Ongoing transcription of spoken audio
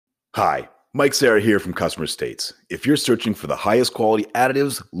Hi, Mike Sarah here from Customer States. If you're searching for the highest quality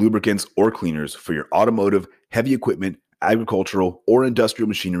additives, lubricants, or cleaners for your automotive, heavy equipment, agricultural, or industrial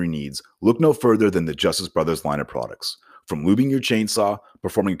machinery needs, look no further than the Justice Brothers line of products. From lubing your chainsaw,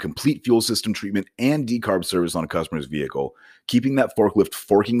 performing a complete fuel system treatment and decarb service on a customer's vehicle, keeping that forklift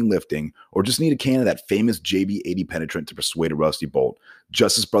forking and lifting, or just need a can of that famous JB80 penetrant to persuade a rusty bolt,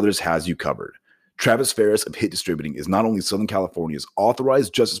 Justice Brothers has you covered. Travis Ferris of Hit Distributing is not only Southern California's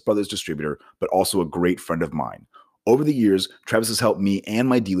authorized Justice Brothers distributor, but also a great friend of mine. Over the years, Travis has helped me and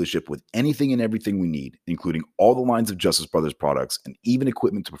my dealership with anything and everything we need, including all the lines of Justice Brothers products and even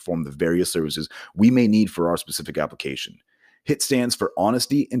equipment to perform the various services we may need for our specific application. HIT stands for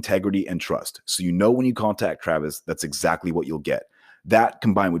honesty, integrity, and trust, so you know when you contact Travis, that's exactly what you'll get. That,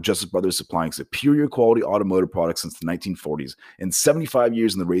 combined with Justice Brothers supplying superior quality automotive products since the 1940s and 75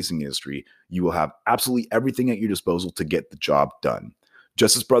 years in the racing industry, you will have absolutely everything at your disposal to get the job done.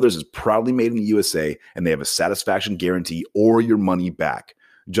 Justice Brothers is proudly made in the USA, and they have a satisfaction guarantee or your money back.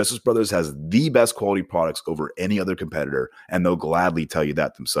 Justice Brothers has the best quality products over any other competitor, and they'll gladly tell you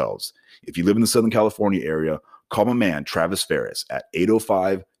that themselves. If you live in the Southern California area, call my man Travis Ferris at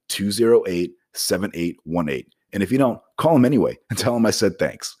 805-208-7818. And if you don't, call him anyway and tell him I said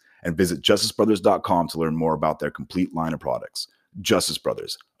thanks. And visit justicebrothers.com to learn more about their complete line of products. Justice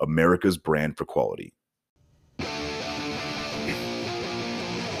Brothers, America's brand for quality.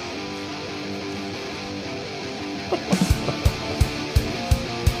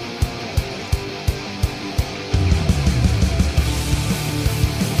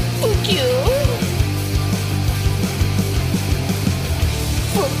 Fuck you.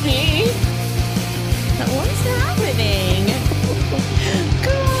 Fuck me. What's happening?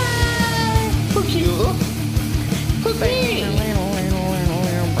 Come on. Fuck you. Fuck me.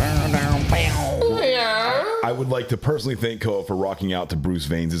 I would like to personally thank Koa for rocking out to Bruce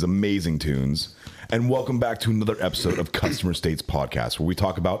Vaines' amazing tunes. And welcome back to another episode of Customer States Podcast, where we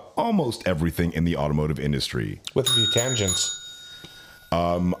talk about almost everything in the automotive industry. With a few tangents.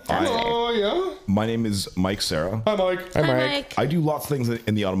 My name is Mike Sarah. Hi, Mike. Hi, Mike. I do lots of things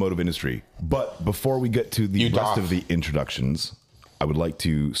in the automotive industry. But before we get to the rest of the introductions, I would like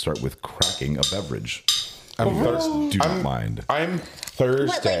to start with cracking a beverage. I'm Do not mind. I'm What,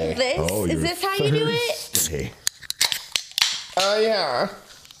 Thursday. like this? Oh, Is you're this how you do it? Thursday. Yeah.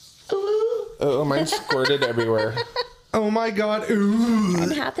 Oh, mine squirted everywhere. Oh my god. Ooh.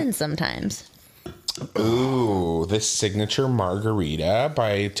 It happens sometimes. Ooh, this signature margarita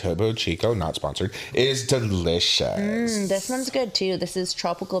by Topo Chico, not sponsored, is delicious. This one's good too. This is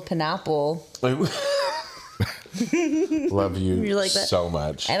tropical pineapple. Love you You like that? so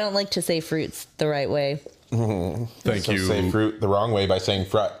much. I don't like to say fruits the right way. Thank So you. say fruit the wrong way by saying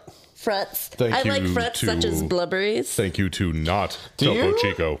frut. Fruits. Thank I like you fruits to- such as blueberries. Thank you to not Do Topo you?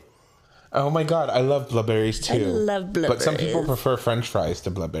 Chico. Oh my god, I love blueberries too. I love But some people blueberries. prefer French fries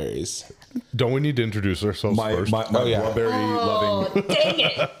to blueberries. Don't we need to introduce ourselves My first? blueberry loving Dang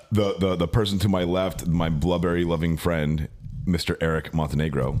it. the person to my left, my blueberry loving friend, Mr. Eric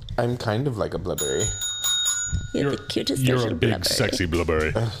Montenegro. I'm kind of like a blueberry. You have the cutest You're a little big, blueberry. sexy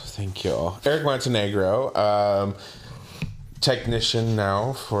blueberry. Thank you. Eric Montenegro, technician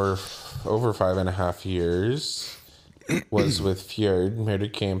now for over 5.5 years. Was with Fjord Motor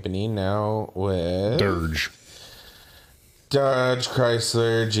Company, now with Dirge. Dodge,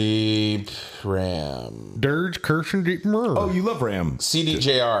 Chrysler, Jeep, Ram. Dirge, Kirschen, Deep Murr. Oh, you love Ram.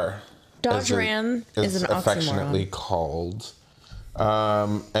 CDJR. Dodge as Ram is an affectionately oxymoron. called.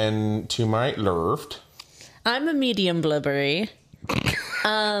 And to my left, I'm a medium blueberry.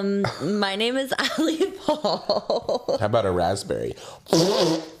 My name is Ali Paul. how about a raspberry?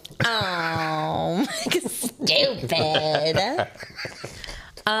 Oh, stupid.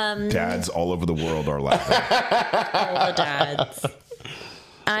 Dads all over the world are laughing. All the dads.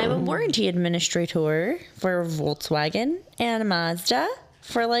 I'm a warranty administrator for Volkswagen and Mazda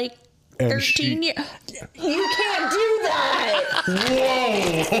for like 13 years. You can't do that.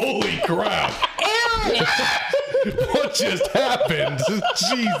 Whoa! Holy crap! What just happened?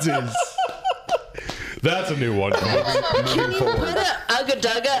 Jesus! That's a new one. Can you put a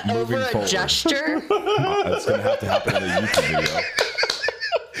ugga-dugga over a forward. gesture? That's going to have to happen in a YouTube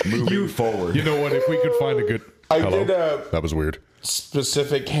video. Moving forward. You know what? If we could find a good... I Hello? did a That was weird.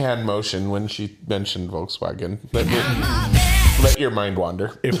 specific hand motion when she mentioned Volkswagen. Let your mind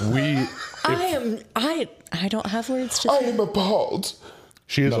wander. If we... I don't have words to I say. am appalled.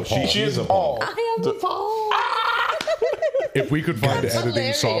 She is appalled. She is appalled. I am appalled. If we could find That's editing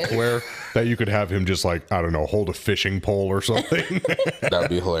hilarious. software that you could have him just like, I don't know, hold a fishing pole or something. That'd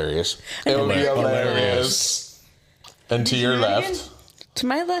be hilarious. It would be hilarious. And to your left, To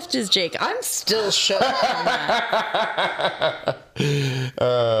my left is Jake. I'm still shook on that.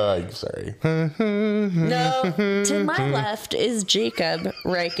 I'm sorry. No, to my left is Jacob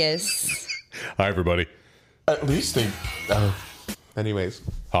Rikus. Hi, everybody. At least they. Anyways.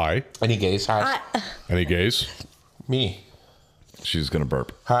 Hi. Any gays? Hi. Any gays? Me. She's going to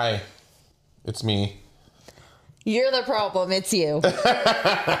burp. Hi. It's me. You're the problem. It's you.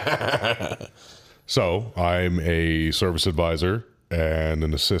 So, I'm a service advisor and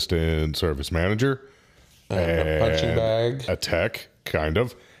an assistant service manager. And a punching bag. A tech, kind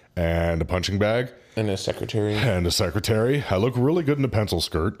of. And a punching bag. And a secretary. And a secretary. I look really good in a pencil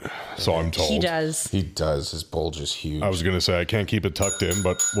skirt, so I'm told. He does. He does. His bulge is huge. I was going to say I can't keep it tucked in,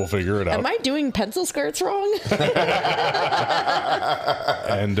 but we'll figure it out. Am I doing pencil skirts wrong?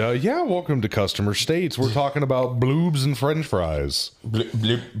 And yeah, welcome to Customer States. We're talking about bloobs and French fries.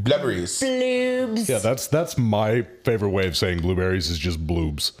 Blubberies. Bloobs. Yeah, that's my favorite way of saying blueberries is just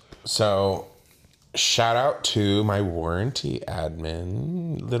bloobs. So, shout out to my warranty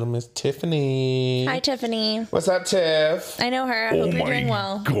admin, little Miss Tiffany. Hi, Tiffany. What's up, Tiff? I know her. I hope you're doing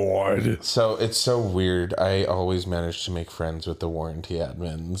well. God. So, it's so weird. I always manage to make friends with the warranty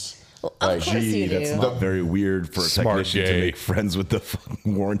admins. Well, of course you do. That's not very weird for a Smart technician to gay. make friends with the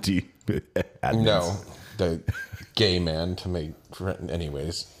fucking warranty admins. No, the gay man to make friends.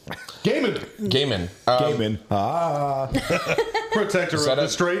 Anyways. Gaming. Gayman. Gaming. Protector of that the a-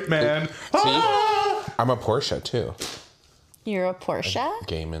 straight man. See? I'm a Porsche, too. You're a Porsche?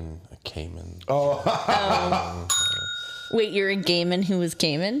 Gayman. A Cayman. Wait, you're a gayman who was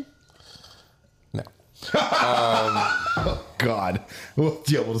Cayman? No. God. Well,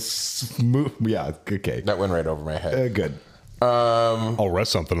 yeah, we'll smooth. Yeah, okay. That went right over my head. Good. I'll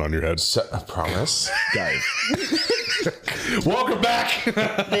rest something on your head. So, I promise. Guys, Welcome back.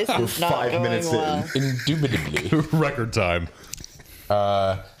 This is not 5 going minutes well. Indubitably. Record time.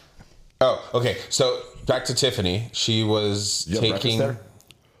 Oh, okay. So back to Tiffany. She was you have breakfast taking. there?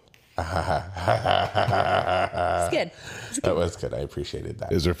 It's good. That was good. I appreciated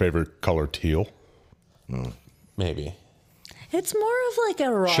that. Is her favorite color teal? Maybe. It's more of like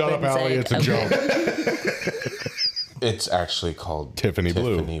a Robin's Shut up, Allie. egg. It's a Okay. joke. It's actually called Tiffany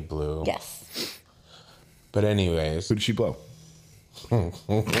Blue. Tiffany Blue. Yes. But anyways, Who did she blow?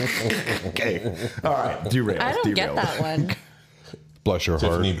 Okay. All right. Derailed. I don't get that one. Bless your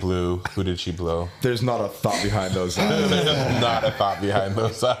heart. Tiffany Blue. Who did she blow? There's not a thought behind those eyes. There's not a thought behind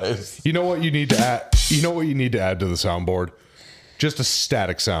those eyes. You know what you need to add? You know what you need to add to the soundboard? Just a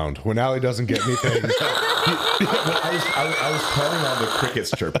static sound. When Allie doesn't get anything, I was planning on the crickets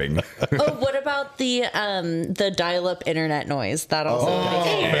chirping. Oh, what about the dial-up internet noise? That also.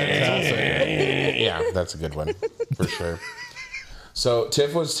 Yeah, that's a good one for sure. So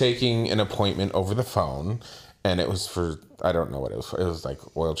Tiff was taking an appointment over the phone, and it was for, I don't know what it was for. It was like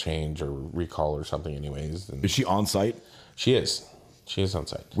oil change or recall or something anyways. And Is she on site? she is on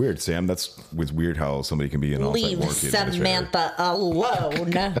site. Weird, Sam. That's was weird how somebody can be an on-site Leave warranty administrator. Samantha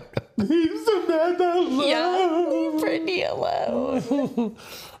alone. Leave Samantha alone. Yeah, leave Brittany alone.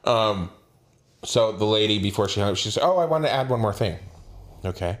 So the lady, before she hung up, she said, "Oh, I want to add one more thing."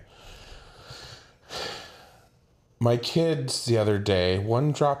 Okay. My kids the other day,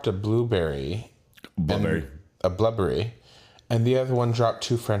 one dropped a blueberry, Blueberry. a blubbery, and the other one dropped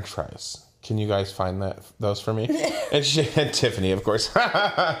 2 French fries. Can you guys find those for me? And Tiffany, of course,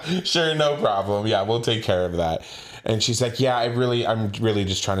 sure, no problem. Yeah, we'll take care of that. And she's like, "Yeah, I'm really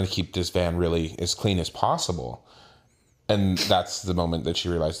just trying to keep this van really as clean as possible." And that's the moment that she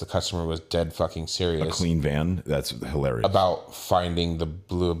realized the customer was dead fucking serious. Clean van. That's hilarious. About finding the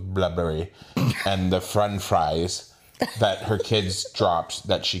blue blubbery and the French fries that her kids dropped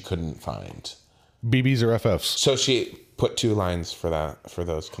that she couldn't find. BBs or FFs? So she put 2 lines for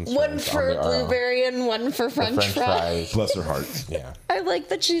those concerns. One for on the RO. blueberry and one for French fries. Bless her heart. Yeah. I like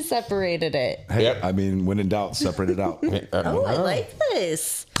that she separated it. Hey, Yep. I mean, when in doubt, separate it out. Oh, I like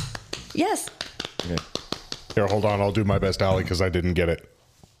this. Yes. Okay. Here, hold on. I'll do my best, Allie, because I didn't get it.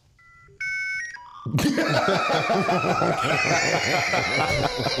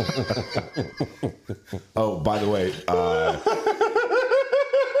 Oh, by the way,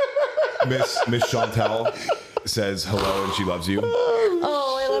 Miss Chantel says hello and she loves you.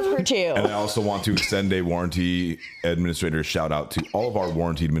 Oh, I love her too. And I also want to extend a warranty administrator shout out to all of our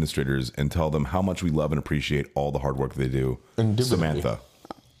warranty administrators and tell them how much we love and appreciate all the hard work they do. Indubitably. Samantha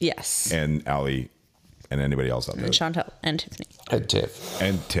Yes. and Allie and anybody else out there. And Chantal and Tiffany. And Tiff.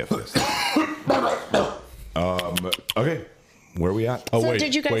 And Tiff. Okay, where are we at? Oh, So wait.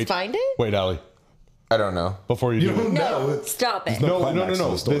 did you guys wait, find it? Wait, Allie. I don't know. Before you do it. No, stop it. no No. climax to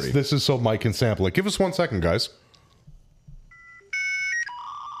the story. This is so Mike can sample it. Give us 1 second, guys.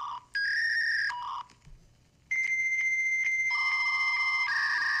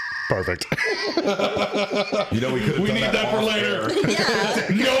 Perfect. We could have We need that for later.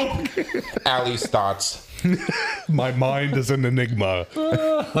 Yeah. Nope. Allie's thoughts. My mind is an enigma.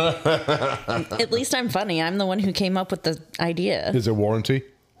 At least I'm funny. I'm the one who came up with the idea. Is it warranty?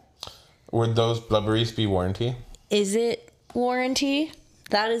 Would those blubberies be warranty? Is it warranty?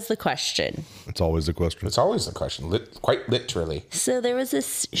 That is the question. It's always a question. It's always the question, quite literally. So there was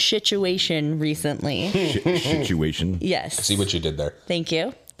this situation recently. Situation. Yes. See what you did there. Thank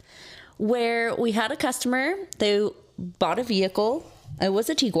you. Where we had a customer, they bought a vehicle. It was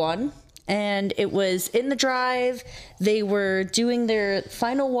a Tiguan, and it was in the drive. They were doing their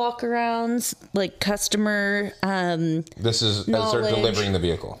final walkarounds, like customer. This is as they're knowledge. delivering the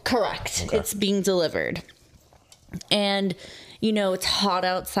vehicle. Correct. Okay. It's being delivered. And, it's hot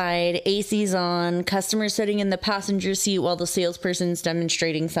outside, AC's on, customer's sitting in the passenger seat while the salesperson's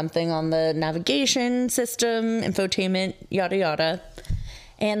demonstrating something on the navigation system, infotainment, yada, yada.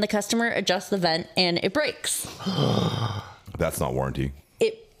 And the customer adjusts the vent and it breaks. That's not warranty.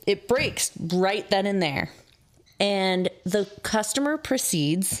 It breaks right then and there. And the customer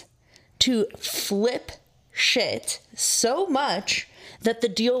proceeds to flip shit so much that the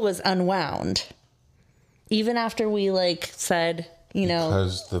deal was unwound. Even after we said,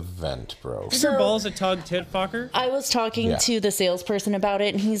 Because the vent broke. So- Your balls a tug tit fucker? I was talking to the salesperson about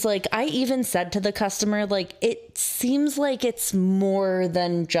it, and he's like, I even said to the customer, it seems like it's more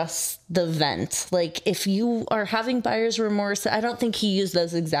than just the vent. If you are having buyer's remorse, I don't think he used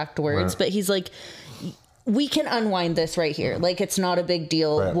those exact words, but he's like, we can unwind this right here. It's not a big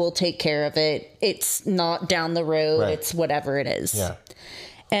deal. Right. We'll take care of it. It's not down the road. Right. It's whatever it is. Yeah.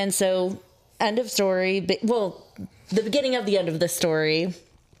 And so, end of story. Well, the beginning of the end of the story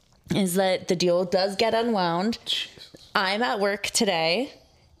is that the deal does get unwound. Jesus. I'm at work today,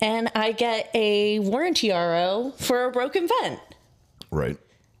 and I get a warranty RO for a broken vent. Right.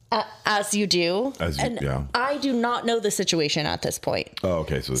 As you do. And I do not know the situation at this point. Oh,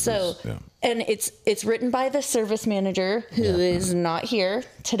 okay. And it's written by the service manager who is not here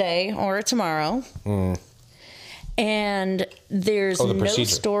today or tomorrow. And there's no procedure.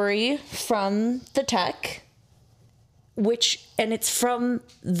 story from the tech, and it's from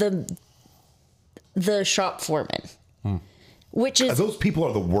the shop foreman, which is Those people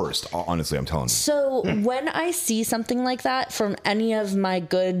are the worst. Honestly, I'm telling you. so. When I see something like that from any of my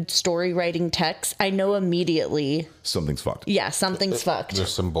good story writing techs, I know immediately, Something's fucked. yeah, something's fucked.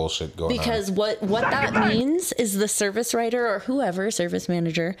 There's some bullshit going on. Because what that means is the service writer or whoever, service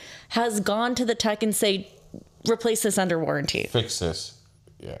manager, has gone to the tech and say, replace this under warranty. Fix this.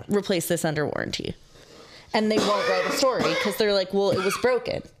 Yeah. Replace this under warranty. And they won't write a story because they're like, well, it was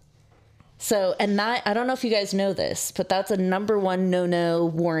broken. So, and that, I don't know if you guys know this, but that's a number one no-no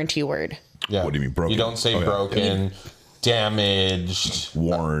warranty word. Yeah. What do you mean broken? You don't say broken, damaged,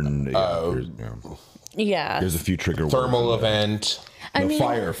 Worn. Yeah. There's a few trigger words thermal in there. event. I mean,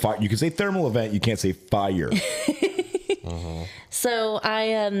 Fire. You can say thermal event. You can't say fire. So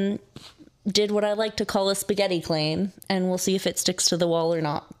I did what I like to call a spaghetti claim, and we'll see if it sticks to the wall or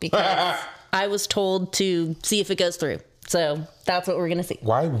not, because I was told to see if it goes through. So that's what we're going to see.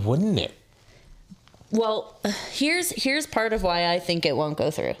 Why wouldn't it? Well, here's part of why I think it won't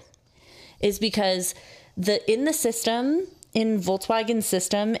go through. Is because in the system, in Volkswagen's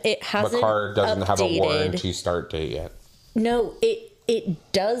system, it hasn't The car doesn't have a updated. warranty start date yet. No,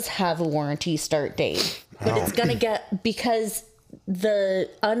 it does have a warranty start date. But it's going to get, because the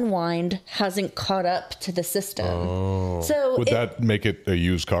unwind hasn't caught up to the system. So Would that make it a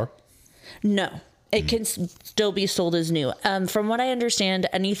used car? No. It can still be sold as new. From what I understand,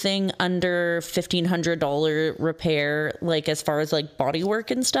 anything under $1,500 repair, as far as body work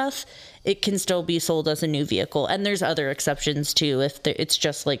and stuff, it can still be sold as a new vehicle. And there's other exceptions too, if it's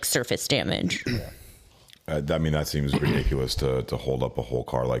just surface damage. I mean, that seems ridiculous to hold up a whole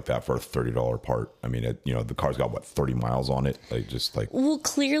car like that for a $30 part. I mean, the car's got 30 miles on it. Well,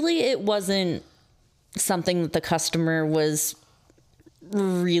 clearly it wasn't something that the customer was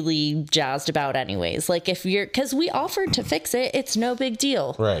really jazzed about anyways. Because we offered to fix it, it's no big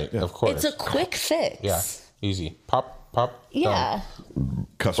deal. Right, of course. It's a quick fix. Yeah, easy. Pop. Yeah.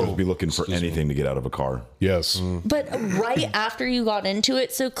 Customers be looking for anything to get out of a car. Yes. But right after you got into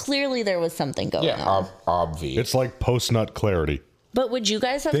it, so clearly there was something going on. Obvi. It's like post-nut clarity. But would you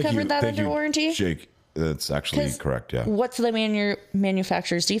guys have covered that under warranty? Jake. That's actually correct, yeah. What's the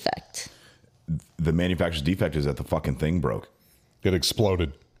manufacturer's defect? The manufacturer's defect is that the fucking thing broke. It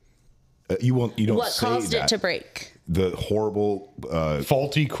exploded. You don't What say caused that. it to break? The horrible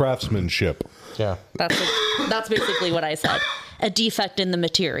Faulty craftsmanship. Yeah. That's basically what I said. A defect in the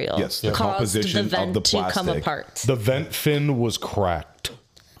material. Yes, the caused composition the vent of the to come plastic. apart. The vent fin was cracked.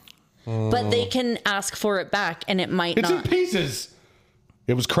 But they can ask for it back, and it might It's in not. pieces.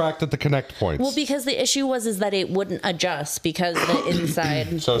 It was cracked at the connect points. Well, because the issue is that it wouldn't adjust because the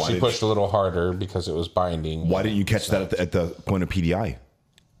inside. So she pushed a little harder because it was binding. Why didn't you catch that at the point of PDI?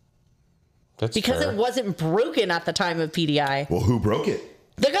 That's Because fair. it wasn't broken at the time of PDI. Well, who broke it?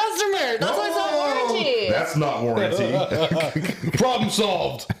 The customer. That's why it's not warranty. That's not warranty. Problem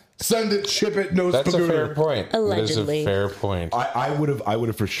solved. Send it, ship it, no That's a spagooter. fair point. Allegedly. That is a fair point. I would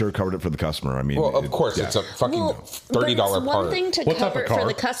have for sure covered it for the customer. I mean, Well, of course, yeah. it's a fucking Well, $30 but it's part. one thing to What type cover of it for car?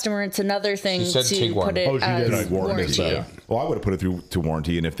 the customer. It's another thing She said to Tiguan. put it Oh, she as did. warranty. Well, I would have put it through to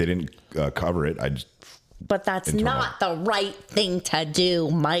warranty, and if they didn't cover it, I just. But that's Internal. not the right thing to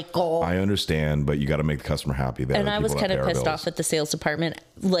do, Michael. I understand, but you got to make the customer happy. And I was kind of pissed off at the sales department,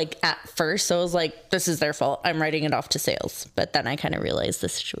 like at first. So I was like, this is their fault. I'm writing it off to sales. But then I kind of realized the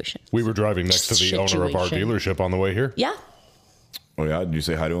situation. We were driving next to the owner of our Situation. dealership on the way here. Yeah. Oh yeah, did you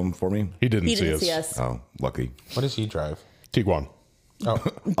say hi to him for me? He didn't, He see, didn't us. see us. Oh, lucky. What does he drive? Tiguan. Oh, A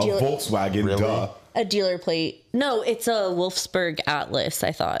Volkswagen, Really? duh. A dealer plate. No, it's a Wolfsburg Atlas,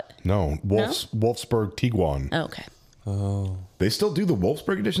 I thought. No, Wolfsburg Tiguan. Oh, okay. They still do the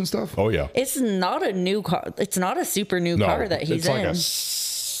Wolfsburg edition stuff. Oh, yeah. It's not a new car. It's not a super new No, car that he's it's like in. a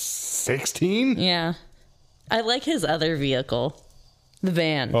 16? Yeah. I like his other vehicle, the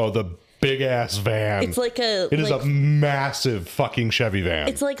van. Oh, the big ass van. It's like a. It is like, a massive fucking Chevy van.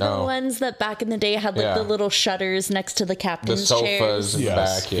 It's like the Oh. ones that back in the day had like Yeah. the little shutters next to the the captain's sofas chairs. in the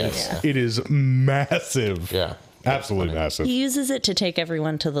Yes. back. Yes. It is massive. Yeah. Absolutely massive. He uses it to take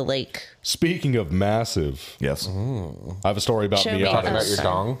everyone to the lake. Speaking of massive, Yes. I have a story about Show me Talking Miatas. about your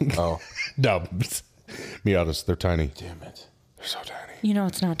dong? Oh. No, Miatas, they're tiny. Damn it. They're so tiny. You know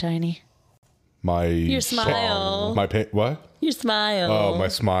it's not tiny. My Your smile. What? Your smile. Oh, my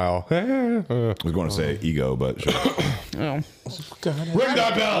smile. I was going to say ego, but sure. Oh. Ring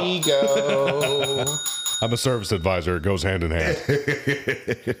that bell. Ego. I'm a service advisor. It goes hand in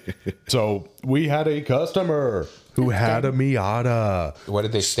hand. So we had a customer who had a Miata. What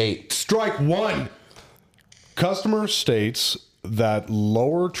did they state? Strike one. Customer states that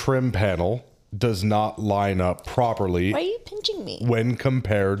lower trim panel does not line up properly Why are you pinching me? when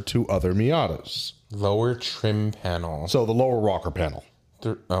compared to other Miatas. Lower trim panel. So the lower rocker panel,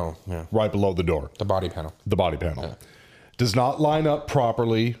 Oh, yeah. right below the door, The body panel. the body panel, does not line up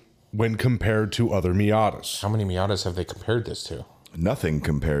properly when compared to other Miatas. How many Miatas have they compared this to? Nothing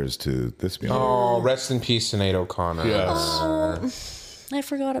compares to this Miata. Oh, rest in peace, Sinead O'Connor. I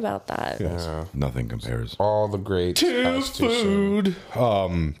forgot about that. Nothing compares. All the greats. passed too soon.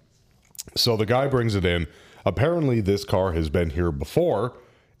 Food. So the guy brings it in. Apparently, this car has been here before,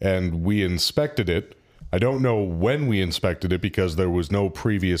 and we inspected it. I don't know when we inspected it because there was no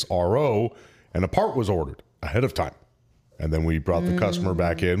previous RO, and a part was ordered ahead of time. And then we brought the customer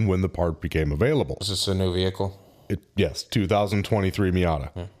back in when the part became available. Is this a new vehicle? Yes, 2023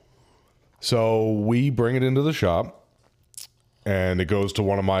 Miata. So we bring it into the shop, and it goes to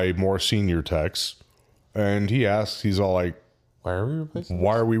one of my more senior techs, and he asks, he's all like, Why are we replacing?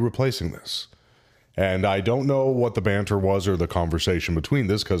 why are we replacing this? And I don't know what the banter was or the conversation between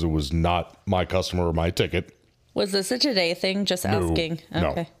this because it was not my customer or my ticket. Was this a today thing? Just asking.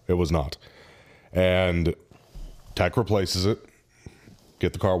 No, Okay. it was not. And tech replaces it,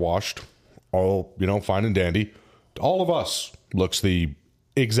 get the car washed, all, fine and dandy. All of us looks the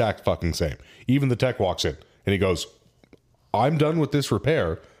exact fucking same. Even the tech walks in and he goes, I'm done with this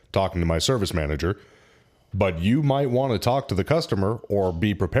repair, talking to my service manager, but you might want to talk to the customer or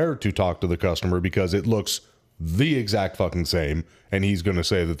be prepared to talk to the customer because it looks the exact fucking same and he's going to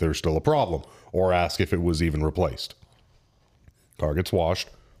say that there's still a problem or ask if it was even replaced. Car gets washed,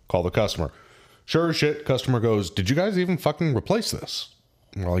 call the customer. Sure as shit, customer goes, did you guys even fucking replace this?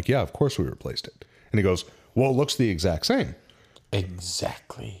 And we're like, yeah, of course we replaced it. And he goes, well, it looks the exact same.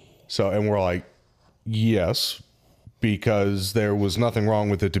 Exactly. So, and we're like, yes, because there was nothing wrong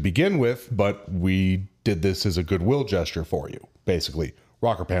with it to begin with, but we did this as a goodwill gesture for you. Basically,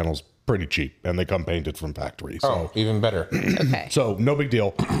 rocker panels pretty cheap, and they come painted from factory. So, Oh, even better. Okay. so no big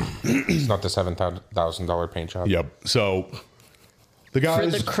deal. It's not the $7,000 paint job. Yep. So the For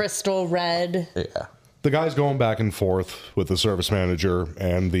guys, the crystal red. Yeah. the guy's going back and forth with the service manager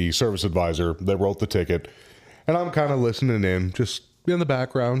and the service advisor that wrote the ticket, and I'm kind of listening in, just in the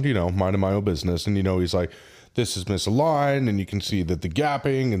background, minding my own business. And he's like, this is misaligned, and you can see that the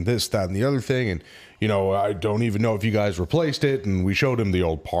gapping and this, that, and the other thing. And, I don't even know if you guys replaced it. And we showed him the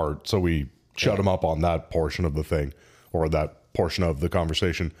old part. So we shut him up on that portion of the thing or that portion of the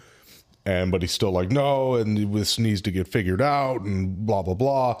conversation. But he's still like, no, and this needs to get figured out and blah, blah,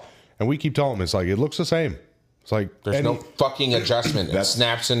 blah. And we keep telling him, it's like, it looks the same. It's like There's no fucking adjustment. It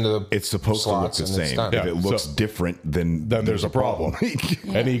snaps into the It's supposed to look slots the and it's same. done. If it looks different, then there's a problem.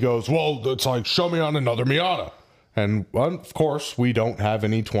 And he goes, well, it's like, show me on another Miata. And of course, we don't have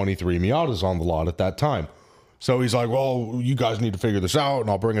any 23 Miatas on the lot at that time. So he's like, well, you guys need to figure this out, and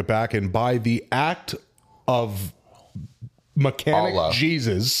I'll bring it back. And by the act of mechanic Allah.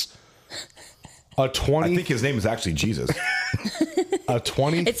 Jesus, I think his name is actually Jesus.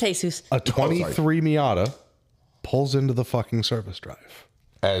 It's Jesus. a 23 Miata pulls into the fucking service drive.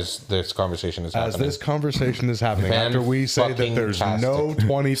 As this conversation is happening. As this conversation is happening, after we say that there's no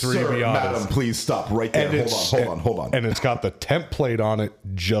 23 Sir, Miatas. madam, please stop right there. Hold on. And it's got the temp plate on it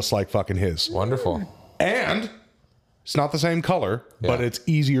just like fucking his. Wonderful. And it's not the same color, but it's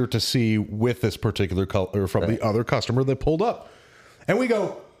easier to see with this particular color from the other customer that pulled up. And we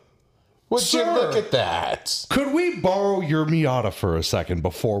go, Would you Sir, look at that? could we borrow your Miata for a second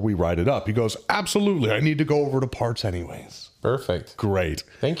before we write it up? He goes, absolutely. I need to go over to parts anyways. Perfect. Great.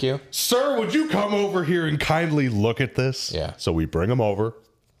 Thank you. Sir, would you come over here and kindly look at this? Yeah. So we bring him over.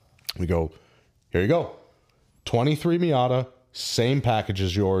 We go, here you go. 23 Miata, same package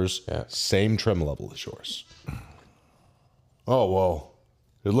as yours, same trim level as yours. Oh, well,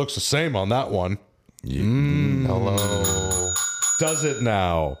 it looks the same on that one. Hello. Does it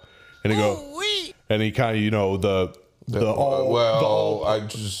now? And he and he kind of, the all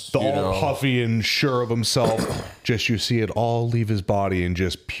huffy and sure of himself. Just you see it all leave his body and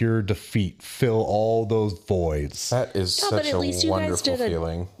just pure defeat fill all those voids. That is such a wonderful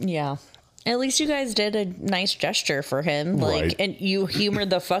feeling. Yeah. At least you guys did a nice gesture for him. Right. And you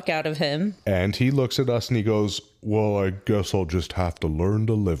humored the fuck out of him. And he looks at us and he goes, well, I guess I'll just have to learn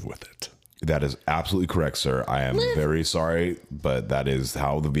to live with it. That is absolutely correct, sir. I am very sorry, but that is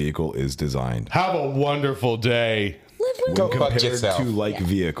how the vehicle is designed. Have a wonderful day. Live with Go me. fuck Compared yourself. to like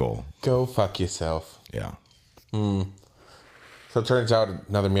vehicle. Go fuck yourself. Yeah. So it turns out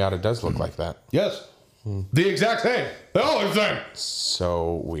another Miata does look like that. Yes. The exact same. They're all the same.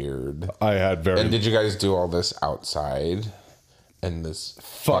 So weird. I had very And did you guys do all this outside in this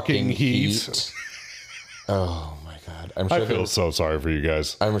fucking heat. Oh my god! I'm sure I feel so sorry for you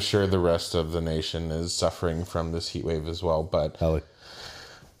guys. I'm sure the rest of the nation is suffering from this heat wave as well, but Ellie.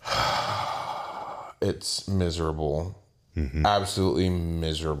 it's miserable. Absolutely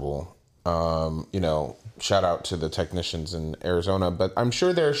miserable. Shout out to the technicians in Arizona, but I'm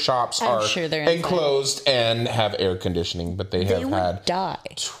sure their shops are sure they're inside. enclosed and have air conditioning, but they have would had die.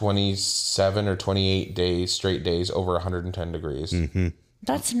 27 or 28 days, straight days over 110 degrees.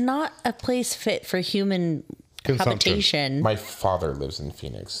 That's not a place fit for human Consumption. habitation. My father lives in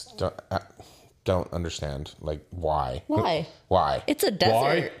Phoenix. Don't understand. Like, why? Why? Why? It's a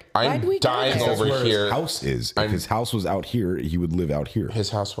desert. I'm Why'd we go dying there? over Where here. his house is. If his house was out here, he would live out here. His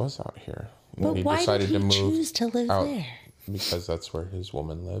house was out here. But why did he choose to live out there? Because that's where his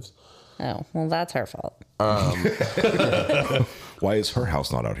woman lives. Oh, well, that's her fault. Why is her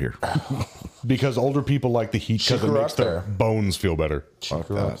house not out here? Because older people like the heat because it grew makes up their there. bones feel better. She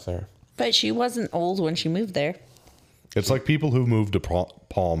grew up there. But she wasn't old when she moved there. It's like people who moved to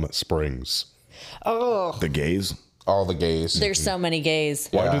Palm Springs. Oh, The gays? All the gays. there's so many gays.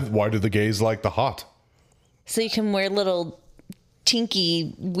 Why do the gays like the hot? So you can wear little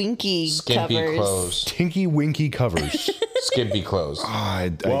tinky winky Skimpy covers. clothes. Tinky winky covers. Skimpy clothes. I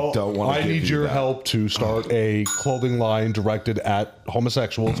don't want to I need your help to start a clothing line directed at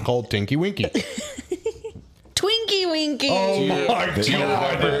homosexuals called Tinky Winky. Twinky winky. Oh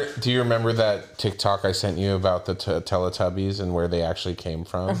my Do you remember that TikTok I sent you about the Teletubbies and where they actually came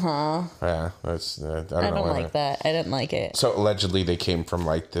from? Yeah, that's. I I don't like that. I didn't like it. So allegedly they came from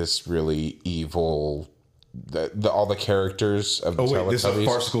like this really evil. All the characters of the Oh, wait, Teletubbies. this is a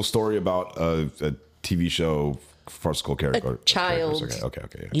farcical story about a TV show farcical character. child. characters. Okay.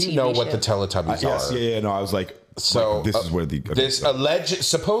 You TV know what show. the Teletubbies Yes, are. yeah. No, I was like, So this is where the this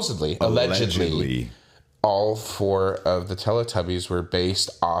allegedly all four of the Teletubbies were based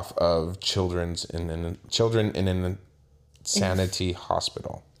off of children in an insanity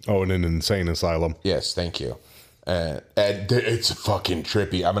hospital. Oh, in an insane asylum. Yes, thank you. And it's fucking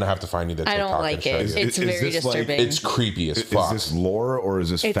trippy. I'm gonna have to find you the I TikTok don't and like show it. you. It's Is very this like- disturbing. It's creepy as Is fuck. this lore or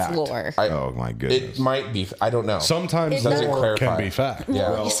is this It's fact? lore. Oh my goodness! It might be. I don't know. Sometimes It doesn't lore clarify. can be fact.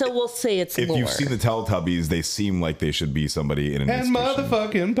 Yeah. So we'll say it's if lore. you've seen the Teletubbies, they seem like they should be somebody in an And institution.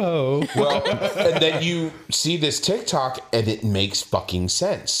 motherfucking Poe. Well, and then you see this TikTok, and it makes fucking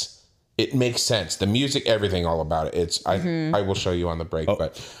sense. It makes sense. The music, everything, all about it. I will show you on the break,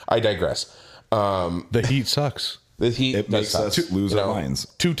 but I digress. The heat sucks. The heat It makes does us lose our know, minds.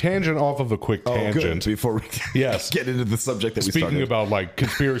 To tangent off of a quick Oh, tangent. good. Before we Yes. get into the subject that we Speaking started. about like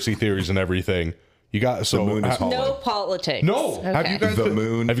conspiracy theories and everything, You got so The moon is hollow. No politics. No. Okay. Have you guys The been,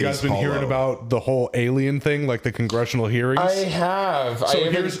 moon have you guys is been hearing hollow. about the whole alien thing, like the congressional hearings? I have. So I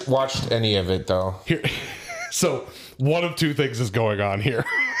haven't here's- watched any of it though. Here, so one of two things is going on here.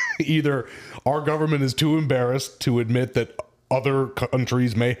 Either our government is too embarrassed to admit that other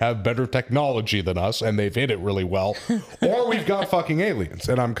countries may have better technology than us, and they've hit it really well, or we've got fucking aliens.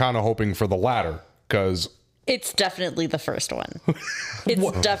 And I'm kind of hoping for the latter, because It's definitely the first one.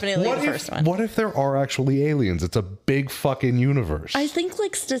 It's definitely the first one. what if there are actually aliens? It's a big fucking universe. I think,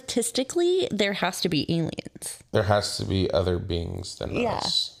 like, statistically, there has to be aliens. There has to be other beings than Yeah.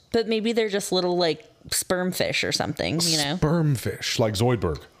 us. But maybe they're just little, like, sperm fish or something, you know? Sperm fish, like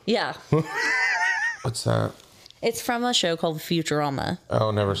Zoidberg. Yeah. What's that? It's from a show called Futurama. Oh,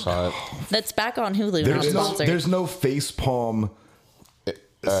 never saw it. That's back on Hulu. Not sponsored. There's no face palm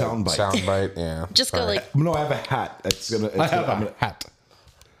soundbite. Soundbite, yeah. Just go Sorry. like, No, I have a hat. I have a hat.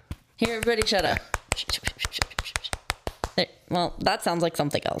 here, everybody shut up. There, well, that sounds like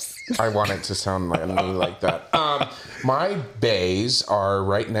something else. I want it to sound like me like that. My bays are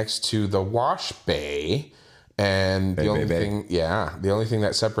right next to the wash bay, and the only thing, the only thing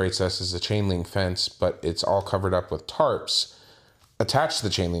that separates us is a chain link fence, but it's all covered up with tarps attached to the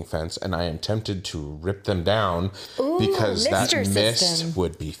chain link fence, and I am tempted to rip them down because that mister mist system.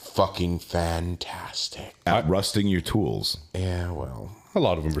 would be fucking fantastic. At rusting your tools. Yeah, well, A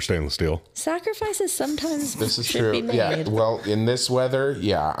lot of them are stainless steel. Sacrifices sometimes this is should true. be made. Yeah, well, in this weather,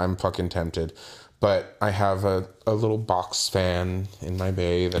 yeah, I'm fucking tempted. But I have a little box fan in my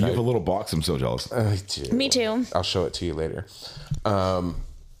bay that You have a little box. I'm so jealous. I do. Me too. I'll show it to you later.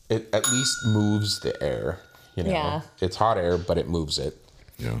 It at least moves the air. You know, Yeah. It's hot air, but it moves it.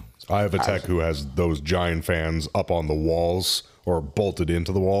 Yeah. I have a tech who has those giant fans up on the walls or bolted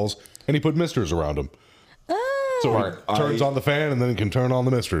into the walls, and he put misters around them. So he turns on the fan, and then he can turn on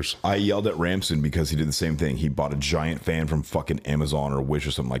the misters. I yelled at Ramson because he did the same thing. He bought a giant fan from fucking Amazon or Wish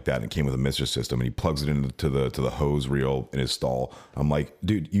or something like that, and it came with a mister system, and he plugs it into the hose reel in his stall. I'm like,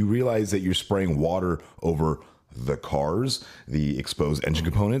 dude, you realize that you're spraying water over the cars, the exposed engine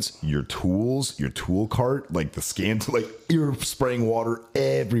components, your tools, your tool cart, like the scan, like you're spraying water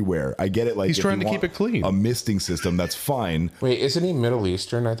everywhere. I get it. Like He's if trying you to keep want it clean. A misting system, that's fine. Wait, isn't he Middle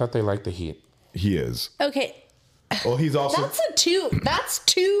Eastern? I thought they liked the heat. He is. Okay, Well, he's also that's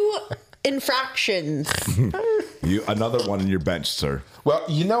two infractions. another one in your bench, sir. Well,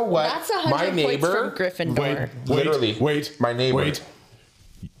 you know what? That's 100 my points neighbor, from Gryffindor. literally, wait, my neighbor, wait.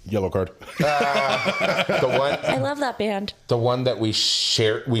 Yellow card. I love that band. the one that we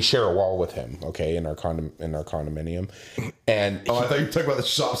share a wall with him, okay, in our condominium, and Oh, I thought you were talking about the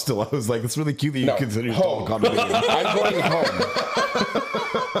shop still. I was like, it's really cute that you consider your home. dog condominium. I'm going home.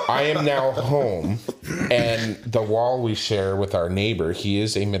 I am now home, and the wall we share with our neighbor, he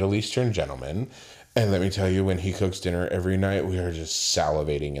is a Middle Eastern gentleman. And let me tell you, when he cooks dinner every night, we are just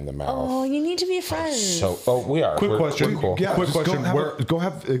salivating in the mouth. Oh, you need to be friends. So, we are. Quick We're question. cool. Yeah, Quick just question. Go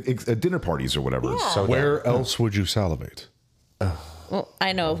have dinner parties or whatever. Yeah. So Where else would you salivate? Well,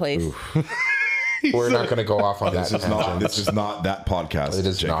 I know a place. we're not going to go off on that tangent. This is not that podcast. It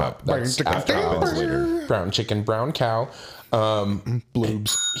is Jacob. not. That's That's after happens later. brown chicken, brown cow.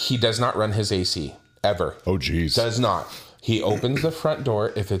 Bloobs. He does not run his AC ever. Oh, geez. Does not. He opens the front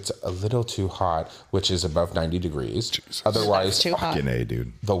door if it's a little too hot, which is above 90 degrees. Otherwise, Too hot. Fucking A,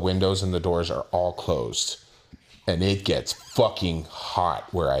 dude. the windows and the doors are all closed. And it gets fucking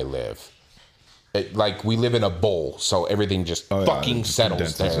hot where I live. Like, we live in a bowl, so everything just fucking it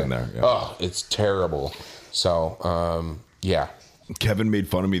settles condenses there. in there, yeah. Oh, it's terrible. So, yeah. Kevin made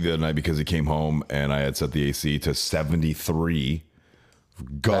fun of me the other night because he came home and I had set the AC to 73.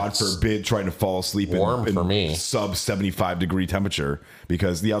 God That's forbid trying to fall asleep warm in for me. sub 75 degree temperature,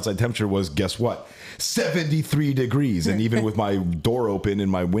 because the outside temperature was, guess what? 73 degrees. And even with my door open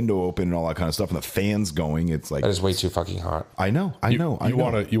and my window open and all that kind of stuff and the fans going, it's like, That is way too fucking hot. I know. You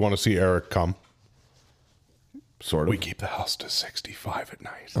want to see Eric come? Sort of. We keep the house to 65 at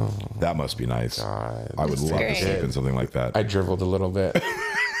night. That must be nice. I would love great. to sleep in something like that. I dribbled a little bit.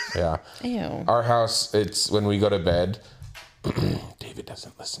 Yeah. Ew. Our house, it's when we go to bed. David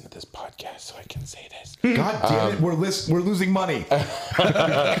doesn't listen to this podcast, so I can say this. God damn it, we're losing money.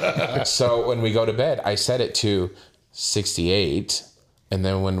 So when we go to bed, I set it to 68. And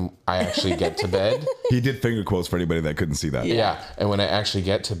then when I actually get to bed, He did finger quotes for anybody that couldn't see that. yeah. And when I actually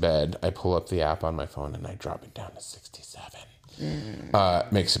get to bed, I pull up the app on my phone and I drop it down to 67.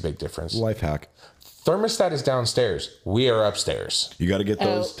 Makes a big difference. Life hack. Thermostat is downstairs. We are upstairs. You got to get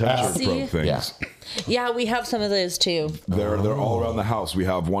those temperature probe things. Yeah. Yeah, we have some of those too. They're all around the house. We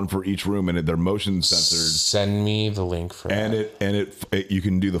have one for each room, and they're motion censored. Send me the link for that. And you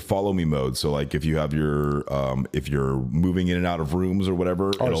can do the follow me mode. So like if you have your if you're moving in and out of rooms or whatever,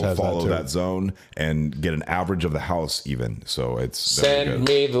 it'll follow that zone and get an average of the house even. So it's send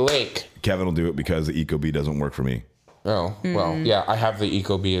me the link. Kevin will do it because the Ecobee doesn't work for me. Oh, well, yeah, I have the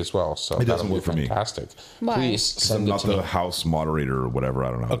Ecobee as well, so it doesn't work for me. Fantastic. Why? Please send it to me. I'm not the house moderator or whatever.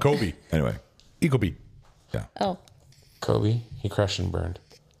 I don't know. A Kobe. Anyway. Ecobee. Yeah. Oh. Kobe, he crashed and burned.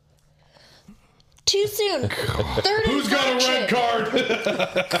 Too soon. Third Who's got a red card?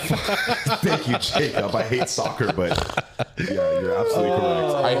 Thank you, Jacob. I hate soccer, but yeah, you're absolutely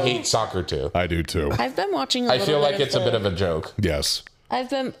correct. I hate soccer too. I do too. I've been watching I feel like it's a bit of a joke. Yes. I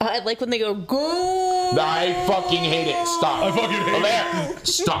like when they go. I fucking hate it. Stop. I fucking hate it.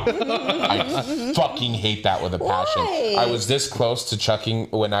 Stop. I fucking hate that with a passion. Why? I was this close to chucking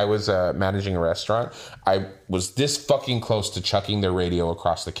when I was managing a restaurant. I was this fucking close to chucking their radio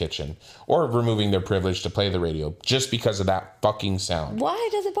across the kitchen or removing their privilege to play the radio just because of that fucking sound. Why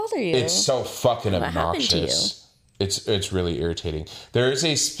does it bother you? It's so fucking obnoxious. It's really irritating. There is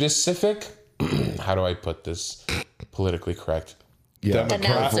a specific how do I put this politically correct? Yeah,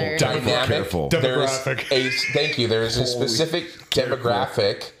 Announcer. Dynamic. Demographic. Thank you. There is a specific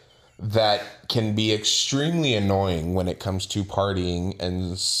demographic that can be extremely annoying when it comes to partying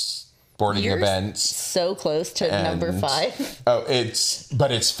and sporting events. So close to number 5. Oh,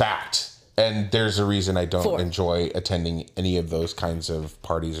 it's fact. And there's a reason I don't enjoy attending any of those kinds of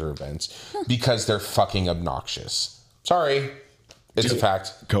parties or events because they're fucking obnoxious. Sorry. It's a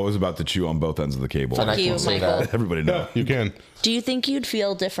fact. Ko is about to chew on both ends of the cable. And I can say that. Everybody knows. You can. Do you think you'd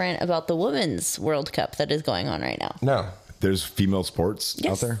feel different about the Women's World Cup that is going on right now? No. There's female sports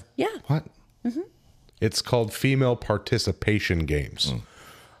out there? Yeah. What? Mm-hmm. It's called female participation games.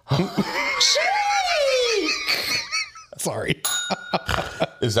 Sorry.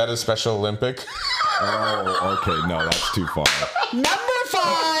 Is that a Special Olympic? Oh, okay. No, that's too far. Number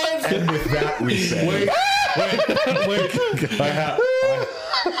 5. And with that, we say... Wait.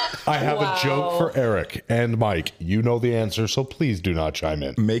 I have a joke for Eric and Mike. You know the answer, so please do not chime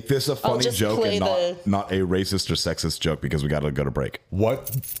in. Make this a funny just joke play and not a racist or sexist joke because we got to go to break.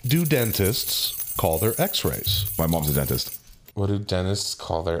 What do dentists call their x-rays? My mom's a dentist. What do dentists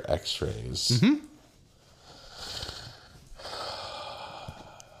call their x-rays? Mm-hmm.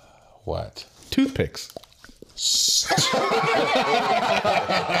 What? Toothpicks.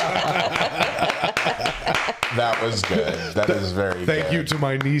 That was good. That is very good. Thank you to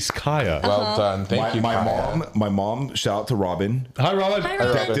my niece Kaya. Well done. Thank you, Kaya. My mom, shout out to Robin. Hi, Robin.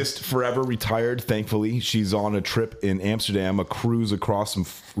 Dentist forever retired, thankfully. She's on a trip in Amsterdam, a cruise across some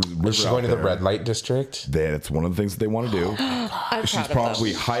river. Is she going to the red light district? That's one of the things that they want to do. She's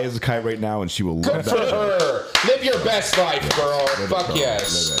probably high as a kite right now, and she will love Good for her. Live your best life, girl. Fuck girl.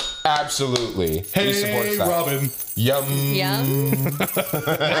 yes. Absolutely. We support Hey, that. Robin. Yum.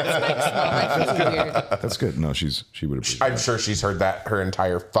 That's weird. That's good. No, she would appreciate I'm sure she's heard that her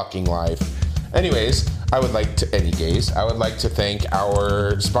entire fucking life. Anyways, I would like to thank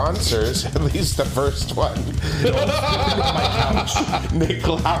our sponsors, at least the first one. Nick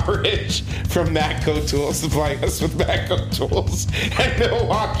Lowridge from Matco Tools, supplying us with Matco Tools and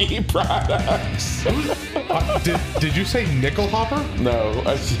Milwaukee products. Did you say nickel hopper? No,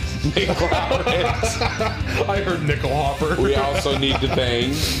 Nick Lowridge. I heard nickel hopper. We also need to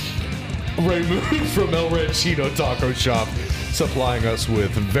thank Raymond from El Ranchito Taco Shop, supplying us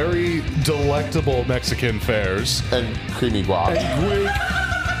with very delectable Mexican fares. and Creamy Guac.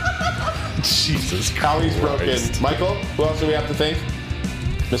 Jesus Allie's Christ. broken. Michael, who else do we have to thank?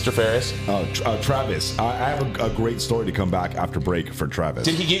 Mr. Ferris. Travis, I have a great story to come back after break for Travis.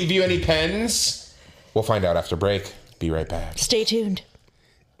 Did he give you any pens? We'll find out after break. Be right back. Stay tuned.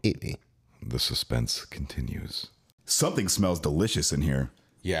 The suspense continues. Something smells delicious in here.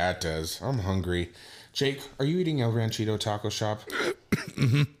 Yeah, it does. I'm hungry. Jake, are you eating El Ranchito Taco Shop?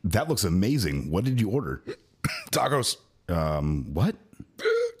 That looks amazing. What did you order? Tacos. What?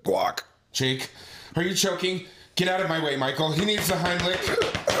 Guac. Jake, are you choking? Get out of my way, Michael. He needs the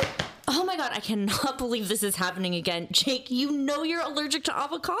Heimlich. Oh my god, I cannot believe this is happening again. Jake, you know you're allergic to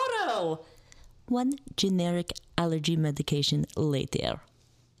avocado. One generic allergy medication later.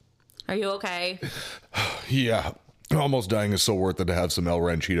 Are you okay? Yeah. Almost dying is so worth it to have some El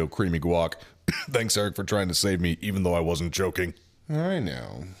Ranchito creamy guac. Thanks, Eric, for trying to save me, even though I wasn't joking. I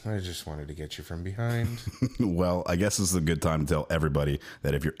know. I just wanted to get you from behind. Well, I guess this is a good time to tell everybody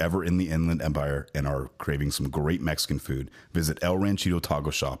that if you're ever in the Inland Empire and are craving some great Mexican food, visit El Ranchito Taco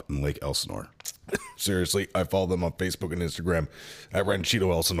Shop in Lake Elsinore. Seriously, I follow them on Facebook and Instagram at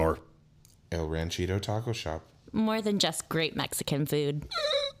Ranchito Elsinore. El Ranchito Taco Shop. More than just great Mexican food.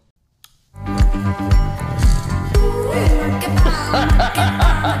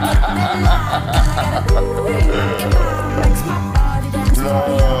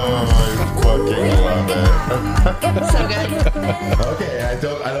 I fucking love it. So good. Okay, I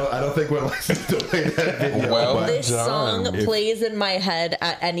don't think we're licensed to play that video. Well but This song done. plays in my head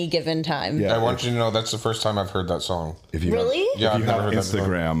at any given time. Yeah. I want you to know that's the first time I've heard that song. if you Really? have, Yeah, if I've you never have heard that before.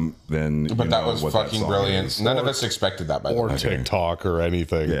 Instagram, then you But that know was what fucking song brilliant. is. None of us expected that, by the Or way. TikTok or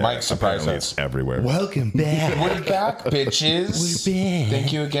anything. Yeah, Mike surprised apparently us. it's everywhere. Welcome back. We're back, bitches. We're back.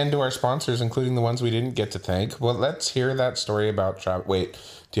 Thank you again to our sponsors, including the ones we didn't get to thank. Well, let's hear that story about travel. Wait,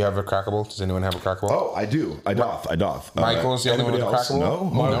 do you have a crackable? Does anyone have a crackable? Oh, I do. I doth. Michael's the only one with a anybody else? crackable? No? Oh,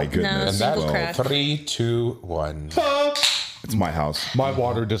 Oh, no. my goodness. And that single crack. 3, 2, 1. It's my house. My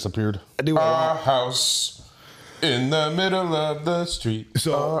water disappeared. I do what I Our want. house in the middle of the street.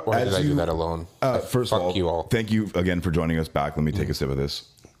 So, or did as I do you- that alone? First Fuck of all, you all. thank you again for joining us back. Let me take a sip of this.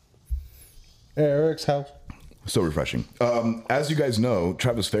 Eric's house. So refreshing. As you guys know,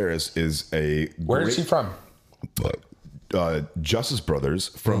 Travis Ferris is a Where is he from? Justice Brothers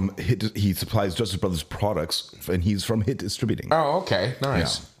from Hit. He supplies Justice Brothers products, and he's from Hit Distributing. Oh, okay.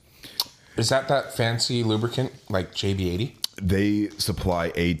 Nice. Is that fancy lubricant like JB80? They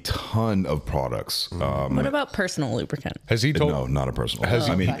supply a ton of products. What about personal lubricant? Has he told? No, not a personal.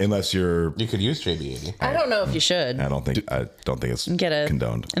 I mean, unless you're. You could use JB80. I don't know if you should. I don't think it's Get a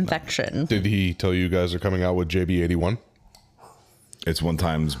condoned. infection. Did he tell you guys are coming out with JB81? It's 1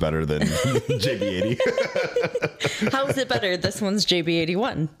 times better than JB80. How is it better? This one's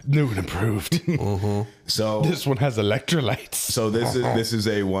JB81. New and improved. So This one has electrolytes. So this is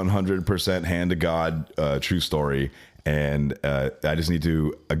a 100% hand to God true story, and I just need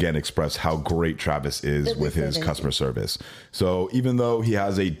to again express how great Travis is with his customer service. So even though he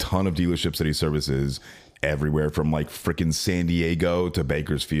has a ton of dealerships that he services everywhere from like freaking San Diego to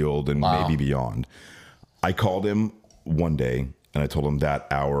Bakersfield and maybe beyond, I called him one day and I told him that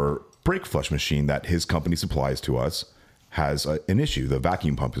our brake flush machine that his company supplies to us has an issue. The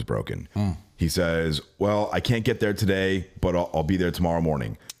vacuum pump is broken. He says, well, I can't get there today, but I'll be there tomorrow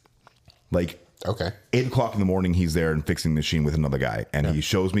morning. Like, Okay. 8 o'clock in the morning, he's there and fixing the machine with another guy. And he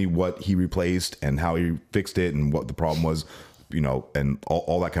shows me what he replaced and how he fixed it and what the problem was, you know, and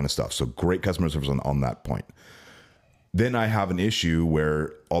all that kind of stuff. So great customer service on that point. Then I have an issue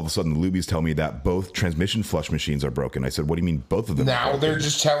where all of a sudden the Lubies tell me that both transmission flush machines are broken. I said, what do you mean both of them? are Now broken? they're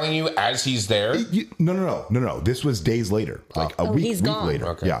just telling you as he's there. No. This was days later, like a week gone. later.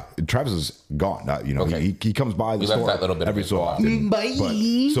 Okay. Yeah, Travis is gone. You know, Okay. he comes by the He left store that little bit of every so info out. often.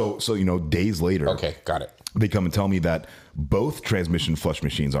 But so you know, days later, Okay, got it. they come and tell me that both transmission flush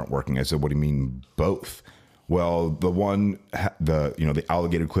machines aren't working. I said, what do you mean both? Well, the one, the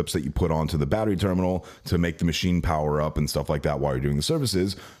alligator clips that you put onto the battery terminal to make the machine power up and stuff like that while you're doing the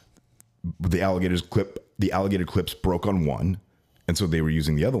services, the alligator clips broke on one, and so they were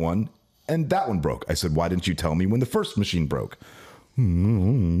using the other one, and that one broke. I said, why didn't you tell me when the first machine broke?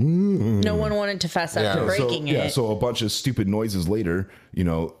 No one wanted to fess up to breaking it. Yeah, so a bunch of stupid noises later, you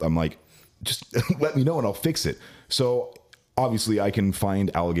know, I'm like, just let me know and I'll fix it. So obviously I can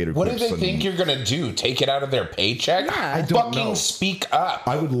find alligator What do clips. they think you're gonna do? Take it out of their paycheck? Yeah. I don't Fucking know. speak up.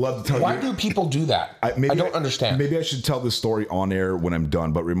 I would love to tell Why you. do people do that? I don't understand. Maybe I should tell this story on air when I'm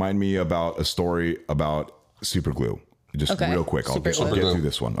done, but remind me about a story about super glue. Just Okay. real quick. I'll get Super glue. through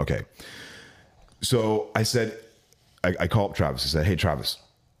this one. Okay. So I said, I called Travis. I said, hey, Travis,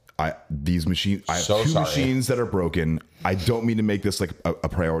 I have So two sorry. machines that are broken. I don't mean to make this like a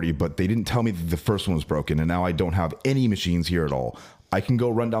priority, but they didn't tell me that the first one was broken. And now I don't have any machines here at all. I can go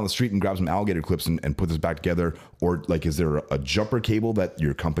run down the street and grab some alligator clips and put this back together. Or like, is there a jumper cable that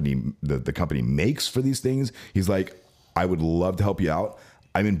your company, the company makes for these things? He's like, I would love to help you out.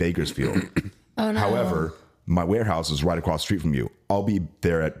 I'm in Bakersfield. Oh, no. However, my warehouse is right across the street from you. I'll be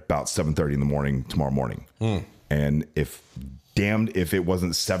there at about 7:30 in the morning tomorrow morning. And if it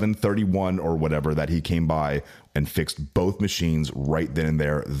wasn't 7:31 or whatever that he came by and fixed both machines right then and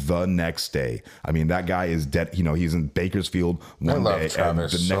there the next day. I mean, that guy is dead. You know, he's in Bakersfield one love day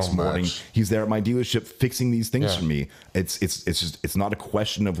Travis and the next so morning much. he's there at my dealership fixing these things Yeah. for me. It's not a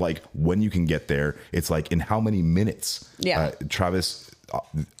question of like when you can get there. It's like in how many minutes. Yeah. Travis,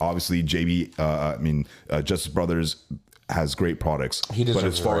 obviously Justice Brothers has great products. He deserves but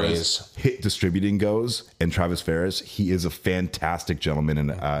as far a as raise. hit distributing goes, and Travis Ferris, he is a fantastic gentleman,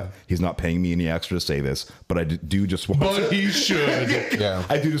 and he's not paying me any extra to say this, but I do just want. But he should. Yeah.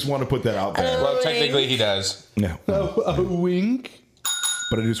 I do just want to put that out there. Well, technically he does. No, A wink.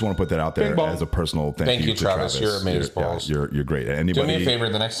 but I just want to put that out there Bing bong. as a personal Thank you, to Travis. You're amazeballs. You're great. Do Anybody? me a favor.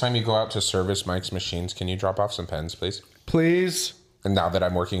 The next time you go out to service Mike's machines, can you drop off some pens, please? Please. And now that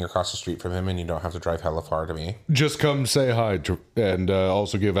I'm working across the street from him and you don't have to drive hella far to me. Just come say hi and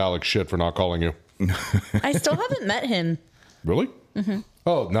also give Alex shit for not calling you. I still haven't met him. Really? Mm-hmm.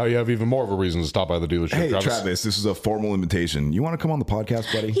 Oh, now you have even more of a reason to stop by the dealership. Hey, Travis, this is a formal invitation. You want to come on the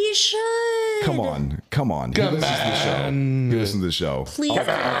podcast, buddy? He should. Come on. He listens to the show. He listens to the show. Please. I'll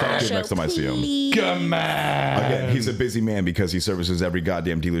talk to him next time I see him. Come on. Again, he's a busy man because he services every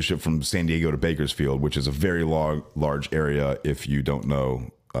goddamn dealership from San Diego to Bakersfield, which is a very large area if you don't know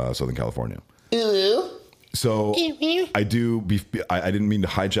Southern California. So I didn't mean to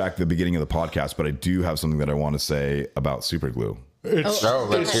hijack the beginning of the podcast, but I do have something that I want to say about super glue. Let's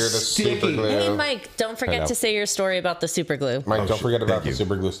hear the super glue. Hey, Mike, don't forget to say your story about the super glue. Mike, don't forget about the you.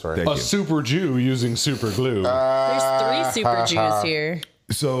 super glue story. Thank A you. super Jew using super glue. There's 3 super Jews here.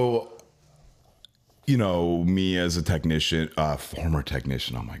 So, me as a technician, former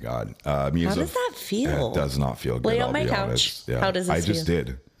technician, oh my God. Me How as does that feel? It does not feel good. Lay on I'll my be couch. honest. Yeah. How does this I just feel?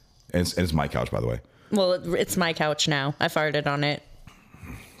 did. And it's my couch, by the way. Well, it's my couch now. I farted on it.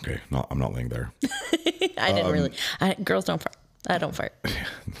 Okay. No, I'm not laying there. I didn't really. Girls don't fart. I don't fart.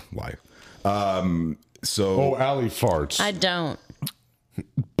 Why? Oh, Allie farts. I don't.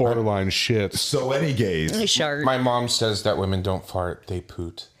 Borderline shit. So any gays. I shart. My mom says that women don't fart, they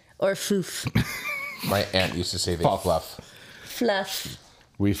poot. Or foof. My aunt used to say they fluff. Fluff.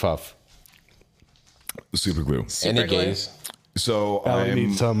 We fuff. Super glue. Any Super glue. gays? So I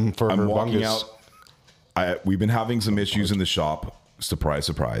need some for I'm her walking bungus. out. We've been having some issues in the shop. Surprise,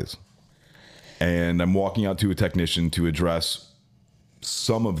 surprise. And I'm walking out to a technician to address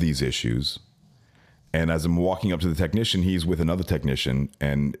some of these issues. And as I'm walking up to the technician, he's with another technician.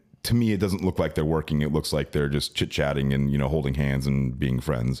 And to me, it doesn't look like they're working. It looks like they're just chit-chatting and, holding hands and being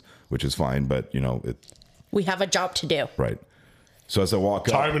friends, which is fine. But, We have a job to do. right. So as I walk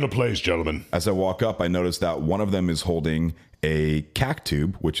up, Time and a place, gentlemen. As I walk up, I notice that one of them is holding a cack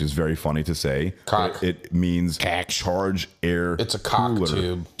tube, which is very funny to say. Cock. It means charge air. It's a cock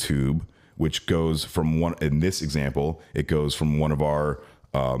cooler tube, which goes from one. In this example, it goes from one of our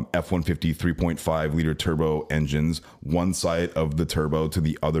F-150 3.5 liter turbo engines, one side of the turbo to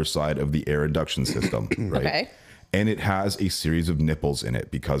the other side of the air induction system. Right. Okay. And it has a series of nipples in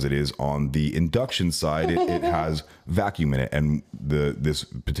it because it is on the induction side. It has vacuum in it, and this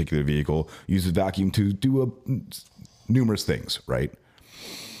particular vehicle uses vacuum to do numerous things, right?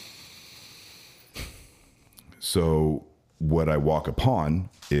 So what I walk upon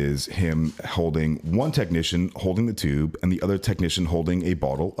is him holding one technician holding the tube and the other technician holding a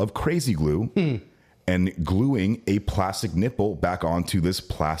bottle of crazy glue and gluing a plastic nipple back onto this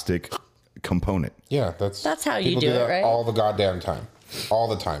plastic component. Yeah, that's how you people do it, that right? all the goddamn time. All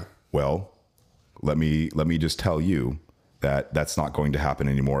the time. Well, let me just tell you that that's not going to happen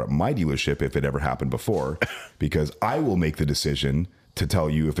anymore at my dealership if it ever happened before, because I will make the decision to tell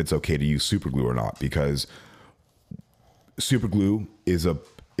you if it's okay to use super glue or not, because super glue is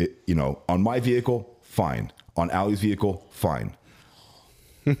on my vehicle, fine. On Allie's vehicle, fine.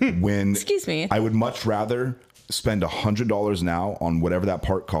 When Excuse me. I would much rather spend $100 now on whatever that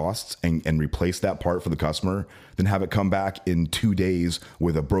part costs and replace that part for the customer than have it come back in 2 days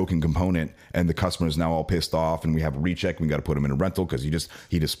with a broken component and the customer is now all pissed off and we have a recheck and we got to put him in a rental because he just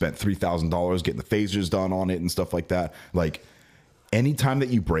spent $3,000 getting the phasers done on it and stuff like that. Like, anytime that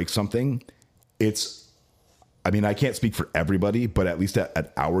you break something, I can't speak for everybody, but at least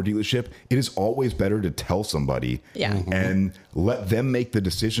at our dealership, it is always better to tell somebody and let them make the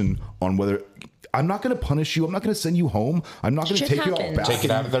decision on whether. I'm not going to punish you. I'm not going to send you home. I'm not going to take you out back. Take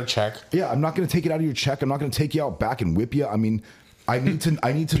it out of their check. Yeah, I'm not going to take it out of your check. I'm not going to take you out back and whip you. I mean, I need to know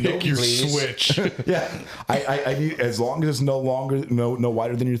Pick your please. switch. Yeah, I need, as long as it's no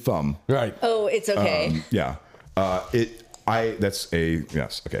wider than your thumb. Right. Oh, it's okay. Yeah. That's a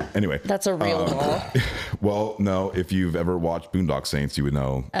yes. Okay. Anyway. That's a real wall. Well, no. If you've ever watched Boondock Saints, you would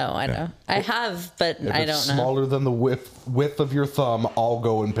know. Oh, I know. I have, but If I it's don't know. smaller than the width of your thumb, I'll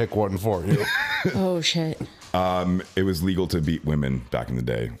go and pick one for you. Oh shit. It was legal to beat women back in the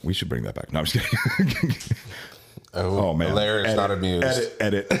day. We should bring that back. No, I'm just kidding. Oh man. Larry's not amused.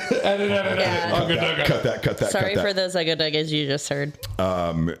 Edit. Yeah. Cut that. Sorry cut for that. those ugga-duggas you just heard.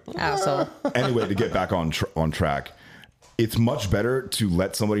 Asshole. Anyway, to get back on track, it's much better to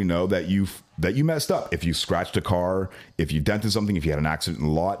let somebody know that you messed up. If you scratched a car, if you dented something, if you had an accident in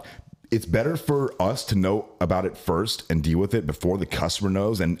the lot, it's better for us to know about it first and deal with it before the customer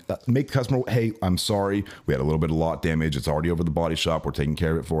knows, and make the customer, hey, I'm sorry, we had a little bit of lot damage. It's already over the body shop. We're taking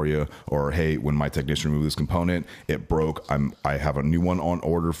care of it for you. Or, hey, when my technician removed this component, it broke. I have a new one on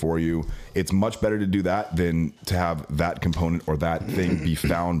order for you. It's much better to do that than to have that component or that thing be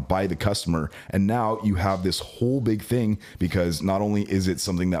found by the customer. And now you have this whole big thing, because not only is it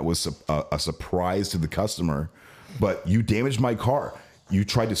something that was a surprise to the customer, but you damaged my car. You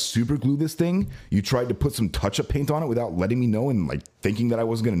tried to super glue this thing. You tried to put some touch-up paint on it without letting me know and like thinking that I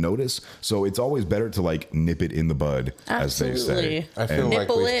wasn't going to notice. So it's always better to like nip it in the bud, as they say. I feel like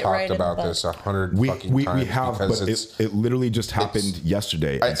we've talked about this 100 fucking times. We have, but it literally just happened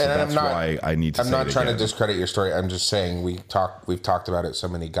yesterday. And so that's why I need to say it again. I'm not trying to discredit your story. I'm just saying we've talked about it so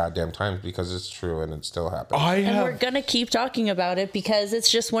many goddamn times because it's true and it still happens. And we're going to keep talking about it because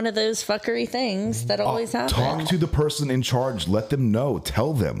it's just one of those fuckery things that always happen. Talk to the person in charge. Let them know.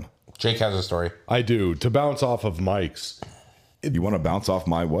 Tell them. Jake has a story. I do. To bounce off of Mike's. You want to bounce off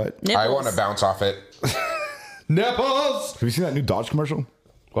my what? Nipples. I want to bounce off it. Nipples! Have you seen that new Dodge commercial?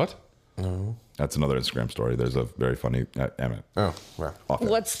 What? No. That's another Instagram story. There's a very funny... Oh, well.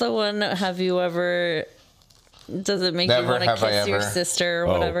 What's the one? Have you ever... Does it make you want to kiss your sister or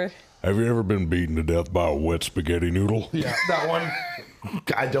whatever? Have you ever been beaten to death by a wet spaghetti noodle? Yeah, that one.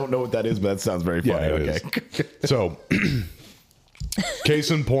 I don't know what that is, but that sounds very funny. Yeah, okay. So,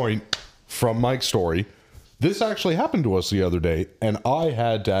 case in point, from Mike's story, this actually happened to us the other day, and I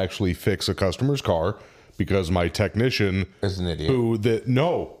had to actually fix a customer's car because my technician is an idiot.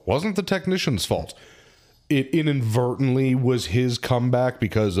 Wasn't the technician's fault. It inadvertently was his comeback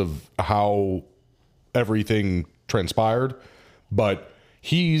because of how everything transpired, but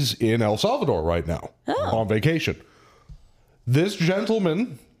he's in El Salvador right now on vacation. This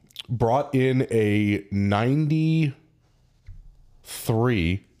gentleman brought in a 93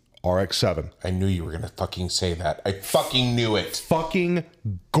 RX-7. I knew you were going to fucking say that. I fucking knew it. Fucking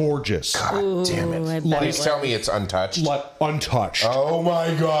gorgeous. God damn it. Please tell me it's untouched. Untouched. Oh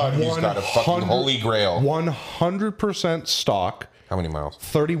my God. He's got a fucking holy grail. 100% stock. How many miles?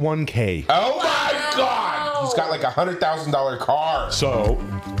 31K. Oh my God. He's got like $100,000 car. So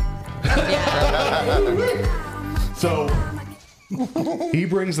he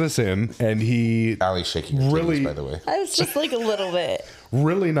brings this in, and Allie's shaking her titties, by the way. I was just like a little bit.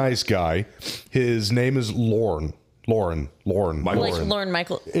 Really nice guy. His name is Lauren. Like Lauren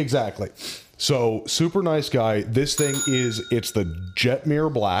Michael. Exactly. So super nice guy. This thing it's the jet mirror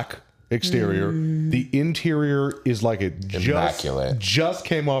black exterior. The interior is like it just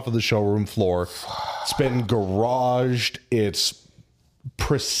came off of the showroom floor. It's been garaged. It's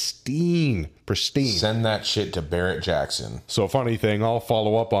pristine. Send that shit to Barrett Jackson. So funny thing, I'll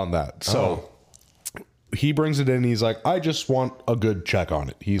follow up on that. So he brings it in. He's like, I just want a good check on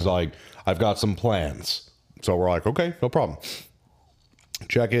it. He's like, I've got some plans. So we're like, okay, no problem.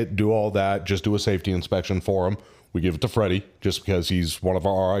 Check it, do all that, just do a safety inspection for him. We give it to Freddie just because he's one of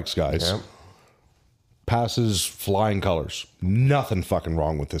our RX guys. Yep. Passes flying colors. Nothing fucking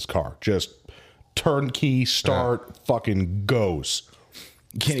wrong with this car. Just turnkey start, fucking goes.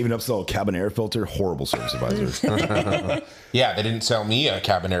 Can't even upsell a cabin air filter. Horrible service advisor. Yeah, they didn't sell me a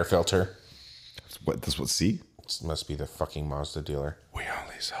cabin air filter. What? This was C? This must be the fucking Mazda dealer. We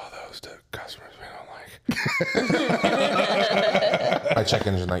only sell those to customers we don't like. My check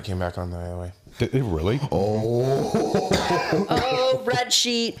engine light came back on the other way. Did it really? Oh, red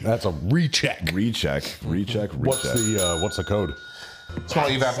sheet. That's a recheck. Recheck. What's the code? Small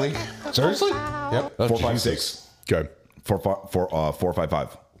evap leak. Seriously? Yep. 456. Good.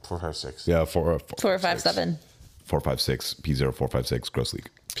 455. 456. Yeah, 457. 456. P0456. Gross leak.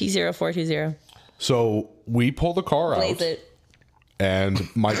 P0420. So we pull the car Blaze out, it.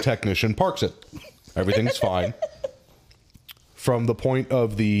 and my technician parks it. Everything's fine. From the point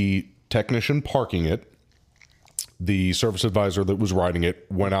of the technician parking it, the service advisor that was riding it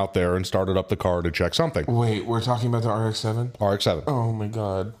went out there and started up the car to check something. Wait, we're talking about the RX-7? RX-7. Oh my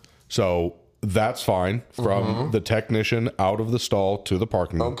God. So that's fine. From the technician out of the stall to the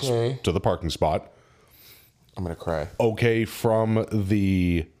parking spot. I'm gonna cry. Okay, from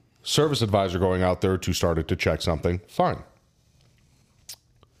the service advisor going out there to start it to check something. Fine.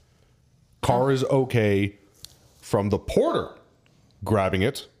 Car is okay from the porter grabbing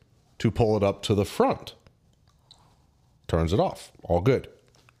it to pull it up to the front. Turns it off. All good.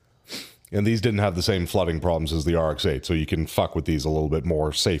 And these didn't have the same flooding problems as the RX-8, so you can fuck with these a little bit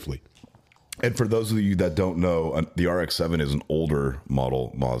more safely. And for those of you that don't know, the RX-7 is an older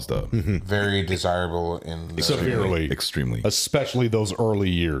model Mazda. Very desirable in the, Severely. Extremely. Especially those early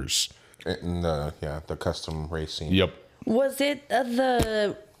years. in the custom racing. Yep. Was it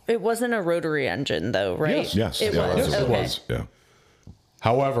it wasn't a rotary engine though, right? Yes. It yeah, was. It Okay. was. Yeah.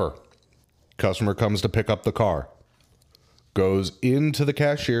 However, customer comes to pick up the car, goes into the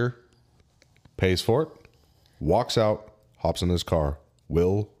cashier, pays for it, walks out, hops in his car,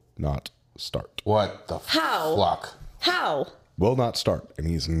 will not start. What the How? fuck? How? Will not start, and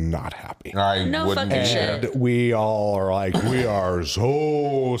he's not happy. I No wouldn't fucking be shit. there. And we all are like, we are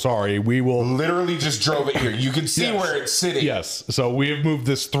so sorry. We will. Literally just drove it here. You can see Yes. where it's sitting. Yes. So we have moved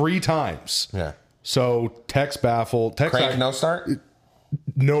this 3 times. Yeah. So Tech's baffled. Tech's Crank, no start?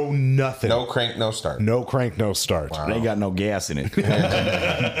 no nothing. No crank, no start. No crank, no start. It ain't got no gas in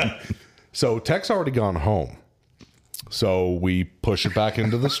it. So Tech's already gone home. So we push it back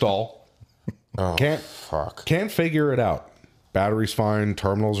into the stall. Oh, Can't fuck. Can't figure it out. Battery's fine.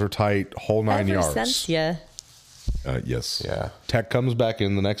 Terminals are tight. Whole 9 Ever yards. since, yeah. Yes. Yeah. Tech comes back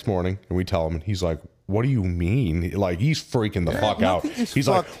in the next morning, and we tell him, and he's like, "What do you mean?" Like he's freaking the fuck out. He's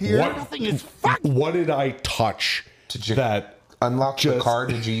like, "What? Nothing is fucked. What did I touch Did you that?" unlock the Just- car?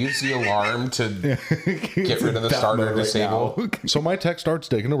 Did you use the alarm to get rid of the starter right disable? now. So my tech starts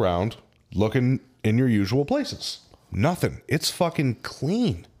digging around, looking in your usual places. Nothing. It's fucking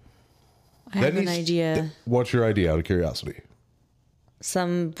clean. I have an he's- idea. What's your idea, out of curiosity?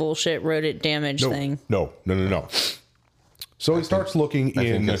 Some bullshit rodent damage thing. No. So he starts looking I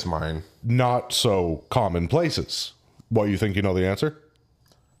think in it's mine. not so common places. What, you think you know the answer?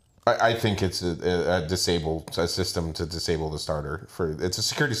 I think it's a system to disable the starter. It's a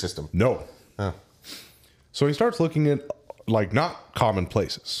security system. No. Oh. So he starts looking at like not common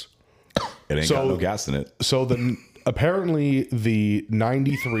places. It ain't got no gas in it. So apparently the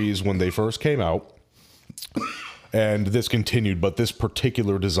 93s when they first came out, and this continued, but this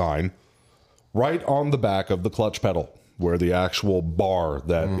particular design, right on the back of the clutch pedal, where the actual bar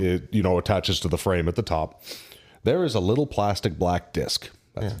that it attaches to the frame at the top, there is a little plastic black disc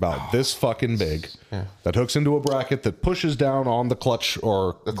that's about this fucking big that hooks into a bracket that pushes down on the clutch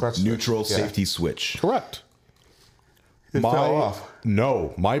or The clutch Neutral switch, yeah. safety switch. correct. It fell off.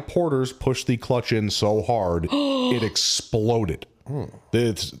 No, my porters pushed the clutch in so hard it exploded. You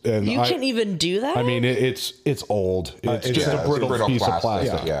can even do that? I mean, it's old. It's just Yeah, a brittle piece of plastic.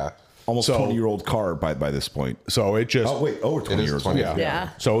 plastic. Yeah. Almost So- 20-year-old car by this point. So it just Over 20 is years 20. old. Yeah.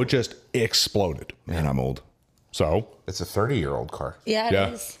 So it just exploded. Man, I'm old. So It's a 30-year-old car. yeah, it yeah.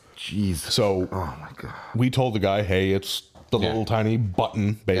 is. Jeez. So Oh my god. we told the guy, hey, it's the Yeah. little tiny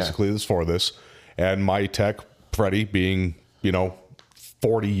button basically that's for this. And my tech, Freddie, being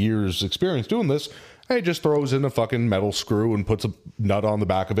 40 years experience doing this, he just throws in a fucking metal screw and puts a nut on the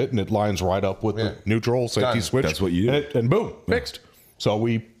back of it, and it lines right up with the neutral safety Done. switch. That's what you do. And boom, fixed. So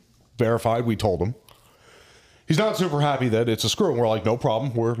we verified, we told him. He's not super happy that it's a screw, and we're like, no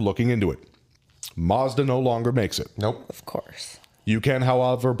problem, we're looking into it. Mazda no longer makes it. Nope. Of course. You can,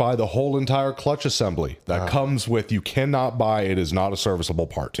 however, buy the whole entire clutch assembly that comes with. You cannot buy it is not a serviceable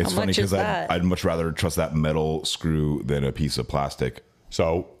part. It's How funny much is because that? I'd much rather trust that metal screw than a piece of plastic.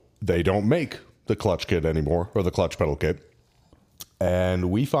 So they don't make the clutch kit anymore, or the clutch pedal kit. And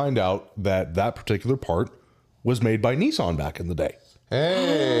we find out that that particular part was made by Nissan back in the day.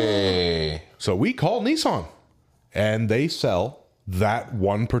 Hey. So we call Nissan, and they sell that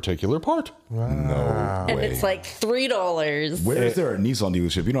one particular part. And it's like $3. Where is there a Nissan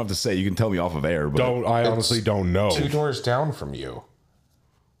dealership? You don't have to say. You can tell me off of air. But I honestly don't know. 2 doors down from you.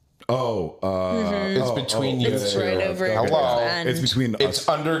 Mm-hmm. It's between you It's two. right over at Hello. the end. it's between It's us.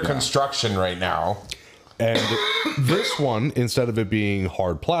 under construction right now. And this one, instead of it being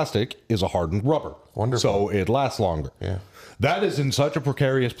hard plastic, is a hardened rubber. Wonderful. So it lasts longer. Yeah. That is in such a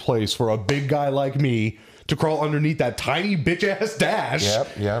precarious place for a big guy like me to crawl underneath that tiny bitch ass dash.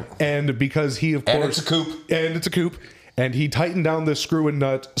 Yep. And because he, of And course. it's a coupe. And it's a coupe. And he tightened down this screw and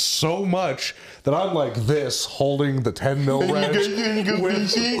nut so much that I'm like this, holding the 10 mil wrench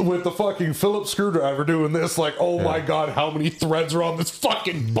with the fucking Phillips screwdriver doing this. Like, oh my God, how many threads are on this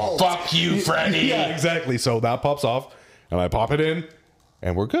fucking bolt? Fuck you, Freddie. Yeah, exactly. So that pops off, and I pop it in,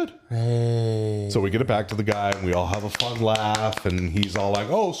 and we're good. Hey. So we get it back to the guy, and we all have a fun laugh, and he's all like,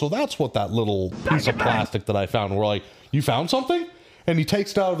 oh, so that's what that little piece of plastic that I found. And we're like, you found something? And he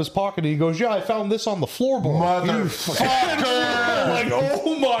takes it out of his pocket, and he goes, yeah, I found this on the floorboard. Motherfucker. Like,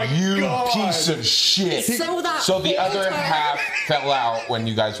 oh my You God. piece of shit. So that So the whole other time- half fell out when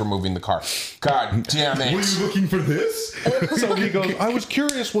you guys were moving the car. God damn Were it. you looking for this? So he goes, I was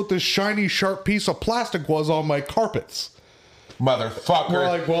curious what this shiny, sharp piece of plastic was on my carpets. motherfucker. We're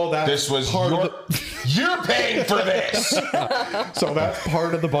like, well, that's this was part your. of You're paying for this. So that's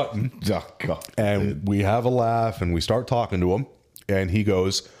part of the button. Oh, God. And we have a laugh and we start talking to him. And he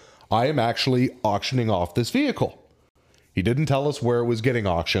goes, I am actually auctioning off this vehicle. He didn't tell us where it was getting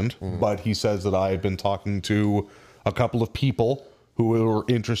auctioned, but he says that I have been talking to a couple of people who were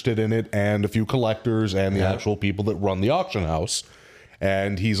interested in it and a few collectors and the actual people that run the auction house.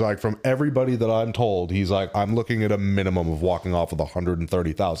 And he's like, from everybody that I'm told, he's like, I'm looking at a minimum of walking off with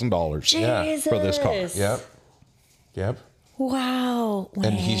 $130,000 for this car. Yep. Wow.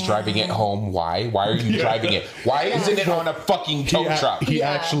 And he's driving it home. Why? Why are you driving it? Why isn't it on a fucking tow truck? He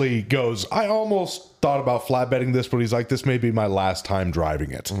actually goes, I almost thought about flatbedding this, but he's like, this may be my last time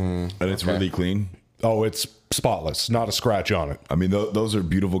driving it. And it's really clean. Oh, it's spotless. Not a scratch on it. I mean, those are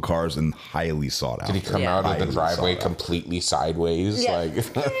beautiful cars and highly sought out. Did he come out of the driveway completely sideways? Yeah. Like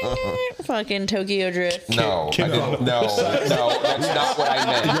Fucking Tokyo Drift. No, I didn't. No, that's not what I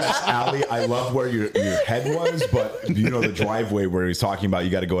meant. Yes, Allie, I love where your head was, but you know the driveway where he's talking about you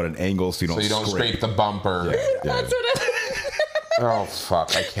got to go at an angle so you don't scrape the bumper. Yeah. That's what I Oh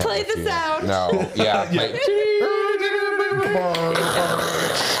fuck! I can't Play with the you. sound. No, yeah.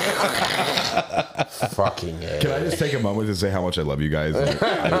 Fucking A. Can I just take a moment to say how much I love you guys?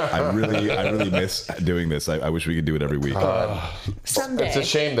 I really miss doing this. I wish we could do it every week. Someday. It's a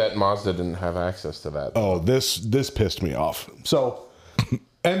shame that Mazda didn't have access to that. Oh, this pissed me off. So,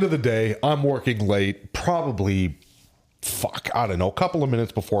 end of the day, I'm working late, probably, I don't know, a couple of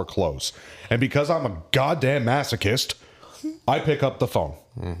minutes before close. And because I'm a goddamn masochist, I pick up the phone.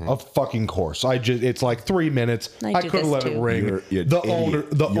 Of fucking course. It's like 3 minutes. I could have let it ring. You're the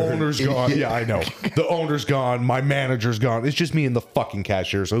idiot. owner's gone. Yeah, I know. The owner's gone. My manager's gone. It's just me and the fucking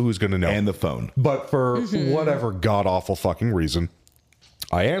cashier, so who's going to know? And the phone. But for whatever god-awful fucking reason,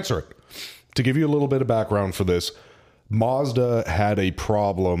 I answer it. To give you a little bit of background for this, Mazda had a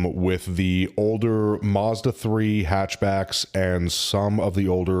problem with the older Mazda 3 hatchbacks and some of the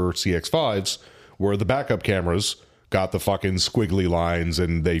older CX-5s where the backup cameras got the fucking squiggly lines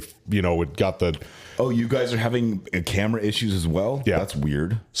and they, it got the... Oh, you guys are having camera issues as well? Yeah. That's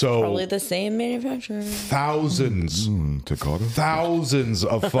weird. So Probably the same manufacturer. thousands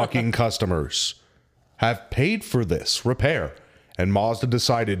of fucking customers have paid for this repair. And Mazda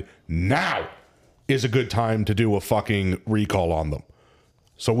decided now is a good time to do a fucking recall on them.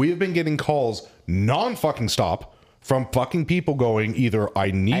 So we have been getting calls non-fucking stop from fucking people going either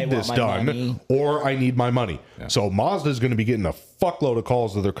I need this done or I need my money. Yeah. So Mazda is going to be getting a fuckload of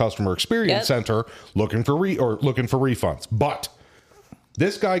calls to their customer experience center looking for refunds. But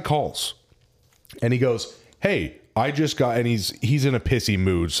this guy calls and he goes, "Hey, I just got," and he's in a pissy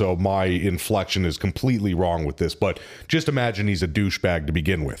mood, so my inflection is completely wrong with this, but just imagine he's a douchebag to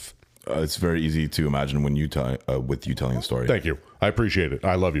begin with. It's very easy to imagine when you with you telling the story. Thank you. I appreciate it.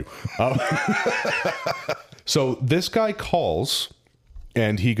 I love you. So this guy calls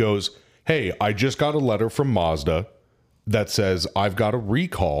and he goes, "Hey, I just got a letter from Mazda that says I've got a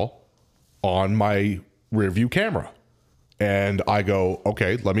recall on my rearview camera." And I go,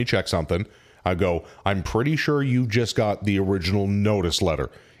 "Okay, let me check something." I go, "I'm pretty sure you just got the original notice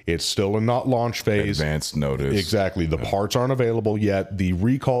letter. It's still in not launch phase." Advanced notice. Exactly. The parts aren't available yet. The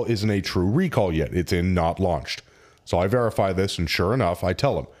recall isn't a true recall yet. It's in not launched. So I verify this, and sure enough, I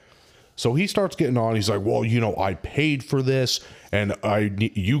tell him. So he starts getting on. He's like, "Well, I paid for this, and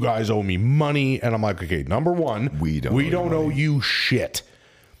you guys owe me money." And I'm like, "Okay, number one, we don't owe you shit.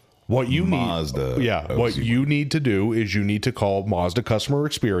 What you you need to do is you need to call Mazda customer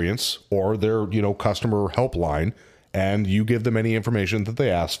experience or their, customer helpline, and you give them any information that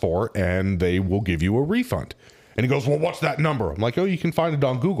they ask for, and they will give you a refund." And he goes, "Well, what's that number?" I'm like, "Oh, you can find it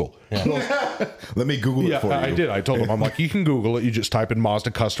on Google." Yeah. Let me Google it for you. I did. I told him, I'm like, "You can Google it. You just type in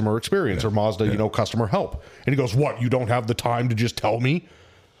Mazda customer experience or Mazda, customer help." And he goes, "What? You don't have the time to just tell me?"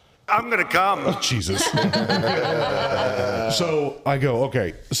 "I'm going to come." Oh, Jesus. So I go,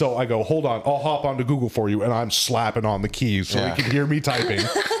 "Okay." So I go, "Hold on. I'll hop onto Google for you." And I'm slapping on the keys so he can hear me typing.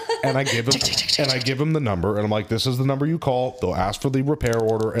 And I give him the number. And I'm like, "This is the number you call. They'll ask for the repair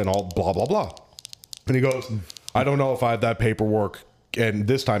order and all blah, blah, blah." And he goes, "I don't know if I have that paperwork." And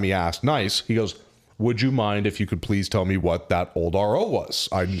this time he asked nice. He goes, "Would you mind if you could please tell me what that old RO was?"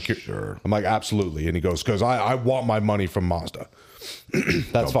 Sure. I'm like, "Absolutely." And he goes, "Because I want my money from Mazda."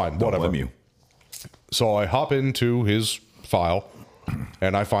 That's fine. Whatever. Blame you. So I hop into his file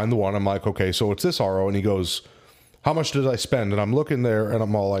and I find the one. I'm like, "Okay, so it's this RO." And he goes, "How much did I spend?" And I'm looking there and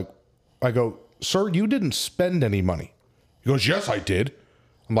I'm all like, I go, "Sir, you didn't spend any money." He goes, "Yes, I did."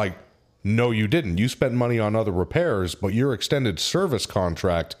 I'm like, "No, you didn't. You spent money on other repairs, but your extended service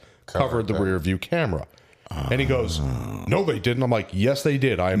contract covered the rear view camera." And he goes, no, they didn't. I'm like, yes, they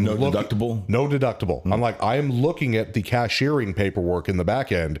did. I am deductible? No deductible. I'm like, I am looking at the cashiering paperwork in the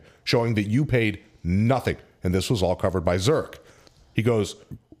back end showing that you paid nothing. And this was all covered by Zurich. He goes,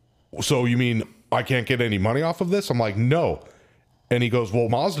 so you mean I can't get any money off of this? I'm like, no. And he goes, well,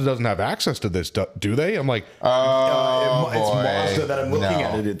 Mazda doesn't have access to this, do they? I'm like, it's Mazda that I'm looking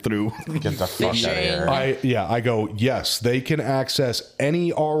at it through. Get the fuck out of here. I go, yes, they can access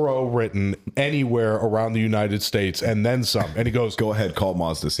any RO written anywhere around the United States and then some. And he goes, Go ahead, call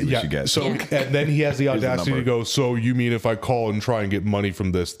Mazda, see what you get. So, and then he has the audacity to go, so you mean if I call and try and get money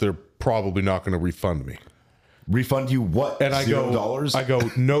from this, they're probably not going to refund me. Refund you what? And I go,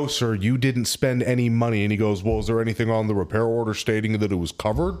 no, sir, you didn't spend any money. And he goes, well, is there anything on the repair order stating that it was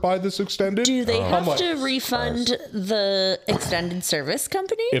covered by this extended? Do they have to refund the extended service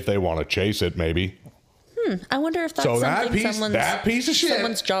company? If they want to chase it, maybe. I wonder if that's So that piece of shit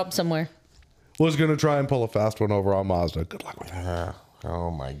someone's job somewhere. was going to try and pull a fast one over on Mazda. Good luck with that.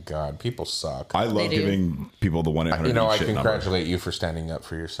 Oh my God, people suck. I love giving people the 1-800. You know, I congratulate you for standing up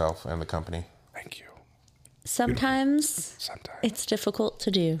for yourself and the company. Thank you. Sometimes it's difficult to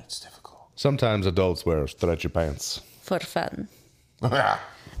do It's difficult. Sometimes adults wear stretchy pants. for fun.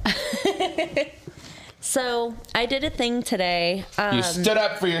 So I did a thing today. You stood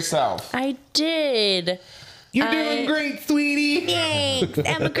up for yourself. I did. You're doing great, sweetie. Thanks.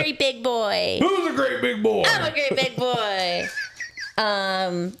 I'm a great big boy. Who's a great big boy? I'm a great big boy.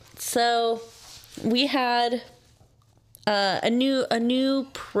 So we had a new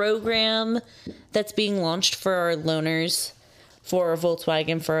program that's being launched for our loaners, for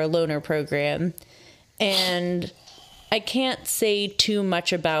Volkswagen, for our loaner program. And I can't say too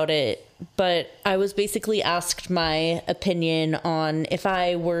much about it, but I was basically asked my opinion on if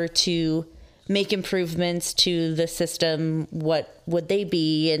I were to make improvements to the system, what would they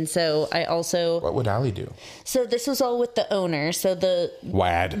be? And so I also... What would Allie do? So this was all with the owner. So the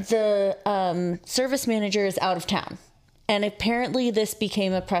service manager is out of town. And apparently this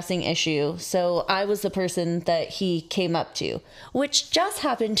became a pressing issue. So I was the person that he came up to, which just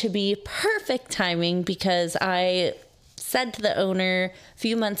happened to be perfect timing because I said to the owner a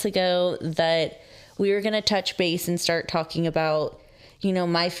few months ago that we were going to touch base and start talking about, you know,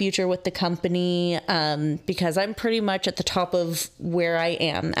 my future with the company, because I'm pretty much at the top of where I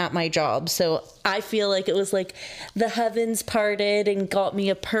am at my job. So I feel like it was like the heavens parted and got me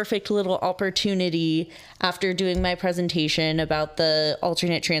a perfect little opportunity after doing my presentation about the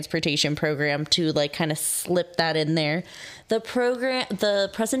alternate transportation program to like kind of slip that in there. The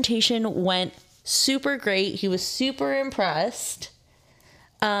presentation went super great. He was super impressed.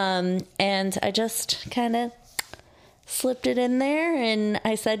 And I just kind of slipped it in there and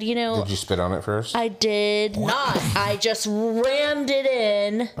I said, you know... Did you spit on it first? I did not. I just rammed it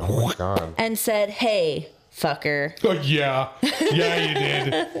in. Oh my God. And said, hey, fucker. Oh, yeah. Yeah, you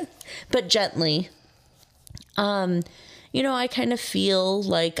did. But gently. You know, I kind of feel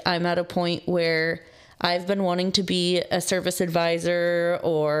like I'm at a point where I've been wanting to be a service advisor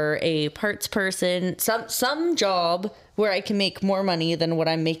or a parts person, some job where I can make more money than what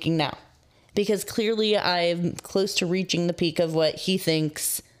I'm making now. Because clearly I'm close to reaching the peak of what he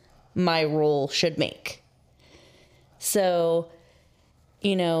thinks my role should make. So,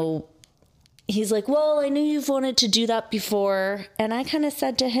 you know, he's like, well, I knew you've wanted to do that before. And I kind of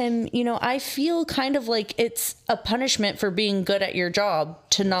said to him, you know, I feel kind of like it's a punishment for being good at your job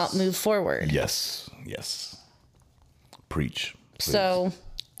to not move forward. Yes. Preach. Please. So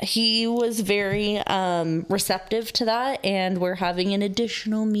he was very receptive to that, and we're having an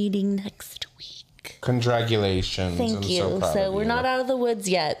additional meeting next week. Congratulations. Thank you. So we're not out of the woods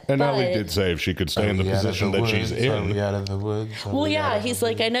yet. And Allie did say if she could stay in the position that she's in. Out of the woods. Well, yeah, he's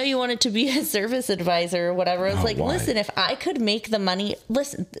like, I know you wanted to be a service advisor or whatever. I was like, listen, if I could make the money,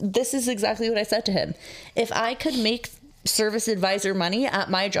 listen, this is exactly what I said to him. If I could make service advisor money at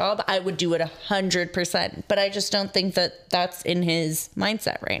my job, I would do it 100%. But I just don't think that that's in his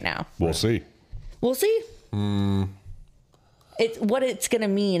mindset right now. We'll see. What it's going to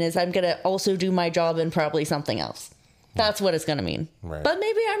mean is I'm going to also do my job and probably something else. That's what it's going to mean. Right. But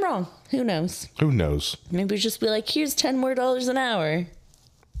maybe I'm wrong. Who knows? Maybe just be like, here's $10 more an hour.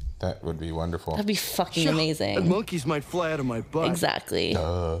 That would be wonderful. That'd be fucking amazing. The monkeys might fly out of my butt. Exactly.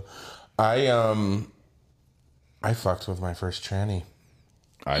 I fucked with my first tranny.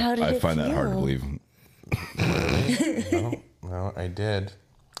 I find that hard to believe. No, I did.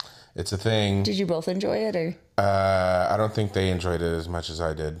 It's a thing. Did you both enjoy it, or? I don't think they enjoyed it as much as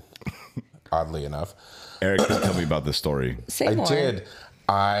I did. Oddly enough, Eric, tell me about this story. Say more. I did.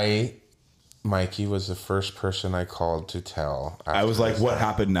 Mikey was the first person I called to tell. I was like, what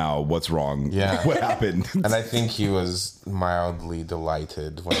happened now? What's wrong? Yeah. What happened? And I think he was mildly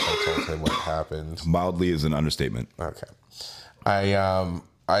delighted when I told him what happened. Mildly is an understatement. Okay.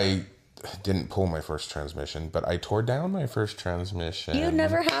 I didn't pull my first transmission, but I tore down my first transmission. You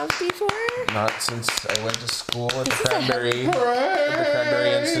never have before? Not since I went to school at the Cranberry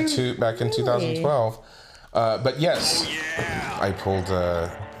Institute back in 2012. But yes, I pulled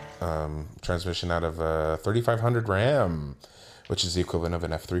a transmission out of a 3500 Ram, which is the equivalent of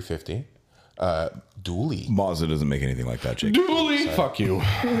an F350. Dually. Mazda doesn't make anything like that, Jake. Dually, fuck you.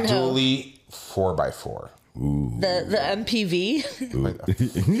 Dually 4x4. The MPV?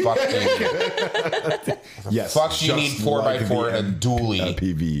 Yes. Fuck you need 4x4 in a dually.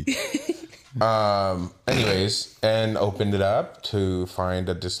 PV. Anyways, and opened it up to find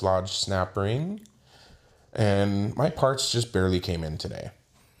a dislodged snap ring. And my parts just barely came in today.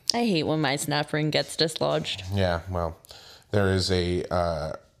 I hate when my snap ring gets dislodged. Yeah, well, there is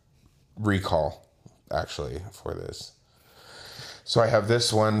a recall, actually, for this. So I have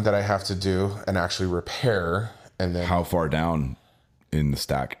this one that I have to do and actually repair. And then How far down in the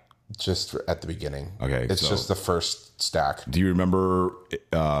stack? just at the beginning. Okay, It's so- just the first stack. Do you remember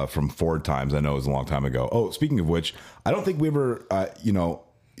from Ford times? I know it was a long time ago. Oh, speaking of which, I don't think we ever,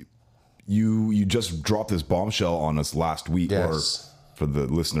 you just dropped this bombshell on us last week, Yes. or for the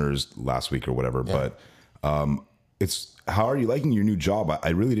listeners last week or whatever. Yeah. But it's how are you liking your new job? I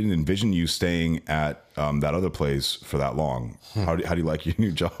really didn't envision you staying at that other place for that long. How do you like your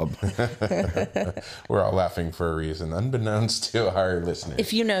new job? We're all laughing for a reason, unbeknownst to our listeners.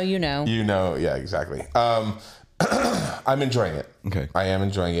 If you know, you know. You know, yeah, exactly. I'm enjoying it. Okay. I am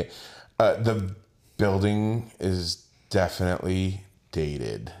enjoying it. The building is definitely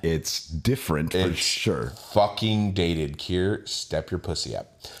dated. It's different for It's sure. Fucking dated. Kier, step your pussy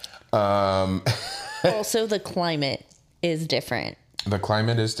up. Also, the climate is different. The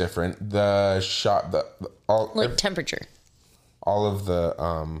climate is different. The shot, Like temperature. all of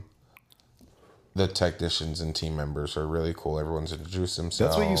the technicians and team members are really cool. Everyone's introduced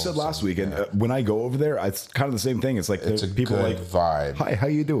themselves. That's what you said last week. And when I go over there, it's kind of the same thing. It's like It's a people good like, vibe. hi, how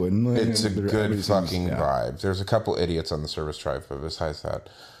you doing? It's a good Everybody seems- fucking yeah. vibe. There's a couple idiots on the service drive, but besides that,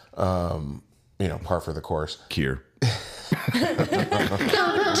 par for the course. Kier. How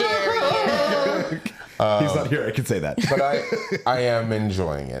dare you? He's not here. I can say that. But I am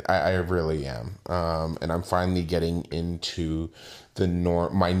enjoying it. I really am. And I'm finally getting into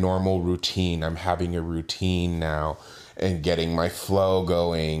my normal routine. I'm having a routine now and getting my flow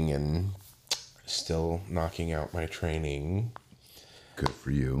going and still knocking out my training. Good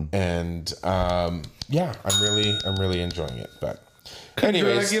for you. And I'm really enjoying it. But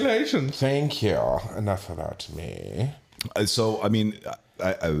anyways, Congratulations. thank you. Enough about me. So, I mean,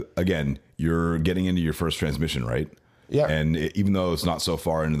 I, again, you're getting into your first transmission, right? Yeah. And even though it's not so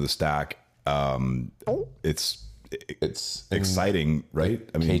far into the stack, it's exciting, right?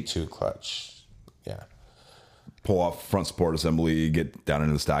 I mean, K2 clutch. Yeah. pull off front support assembly, get down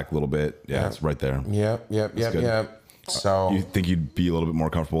into the stack a little bit. Yeah, it's right there. Yep. good. So You think you'd be a little bit more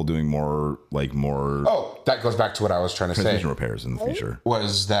comfortable doing more that goes back to what I was trying to say. transmission repairs in the future?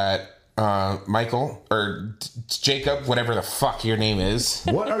 Was that Michael or Jacob, whatever the fuck your name is?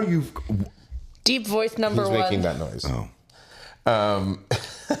 What are you? Deep voice number He's one. making that noise. Oh,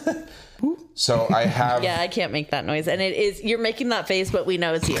 So I have. Yeah, I can't make that noise. And it is, you're making that face, but we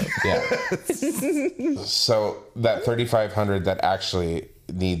know it's you. Yeah. So that 3500 that actually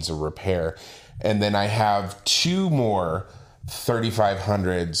needs a repair. And then I have two more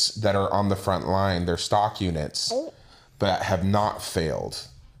 3500s that are on the front line. They're stock units, but have not failed.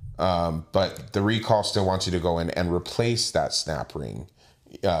 But the recall still wants you to go in and replace that snap ring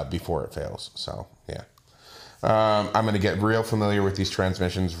before it fails. So, yeah. I'm going to get real familiar with these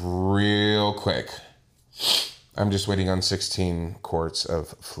transmissions real quick. I'm just waiting on 16 quarts of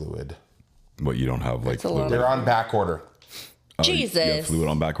fluid. what, you don't have like That's a lot. fluid? They're on back order. Jesus. You have fluid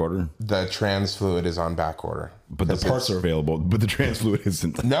on back order, The trans fluid is on back order. but the parts are available, but the trans fluid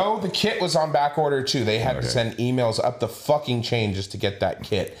isn't. No, the kit was on back order too. They had to send emails up the fucking chain just to get that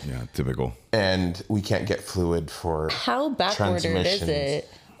kit. Yeah, typical. And we can't get fluid for How backordered is transmissions. it?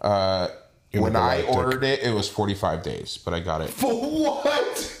 When I ordered it, it was 45 days, but I got it. For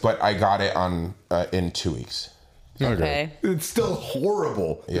what? But I got it on in 2 weeks. Okay. It's still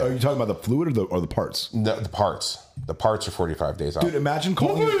horrible. Yeah. Are you talking about the fluid or the parts? The parts. The parts are 45 days out. Dude, imagine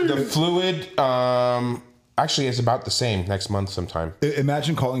calling The fluid, I Actually, it's about the same next month sometime.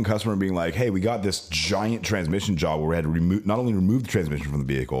 Imagine calling a customer and being like, hey, we got this giant transmission job where we had to not only remove the transmission from the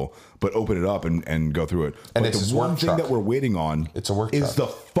vehicle, but open it up and go through it. And but it's the one thing that we're waiting on is the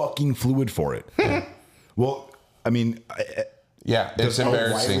fucking fluid for it. Well, I mean... Yeah, it's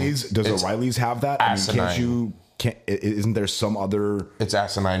embarrassing. Does O'Reilly's have that? Asinine. Isn't there some other... It's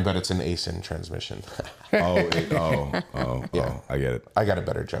asinine, but it's an ASIN transmission. I get it. I got a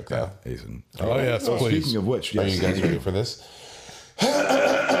better joke, though. ASIN. Oh, yes, please. Speaking of which, Are yes. you guys ready for this?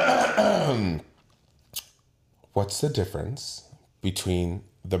 What's the difference between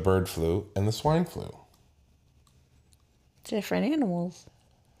the bird flu and the swine flu? Different animals.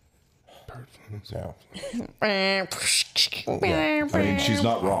 No. I mean, she's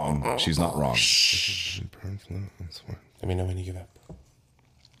not wrong. She's not wrong. Let me know when you give up.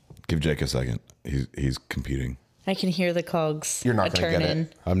 Give Jake a second. He's competing. I can hear the cogs. You're not going to get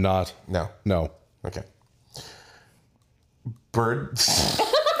it. I'm not. No. No. Okay. Bird.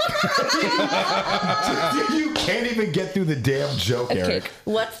 You can't even get through the damn joke, Okay. Eric.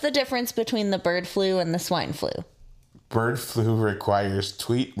 What's the difference between the bird flu and the swine flu? Bird flu requires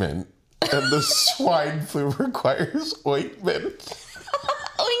treatment, and the swine flu requires ointment.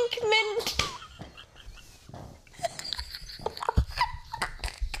 Ointment.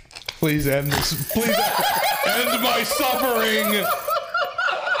 Please end this. Please end my suffering.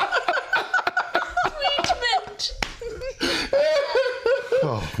 Ointment.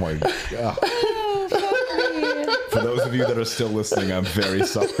 Oh my god. For those of you that are still listening, I'm very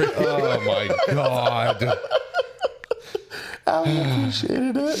sorry. Oh my god. I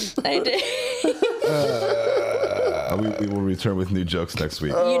appreciated it. I did. We will return with new jokes next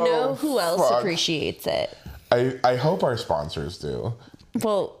week. You know who else fuck. appreciates it? I hope our sponsors do.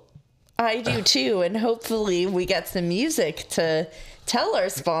 Well, I do too, and hopefully we get some music to tell our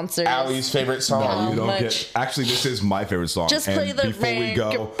sponsors. Allie's favorite song. How You don't much- get. Actually, this is my favorite song. Just And play the before we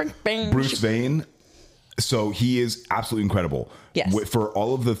go, Bruce Vane. So he is absolutely incredible. Yes. For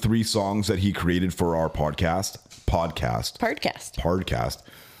all of the 3 songs that he created for our podcast.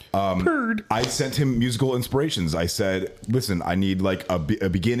 I sent him musical inspirations. I said, "Listen, I need like a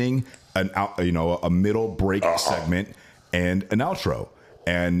beginning, a middle break segment, and an outro."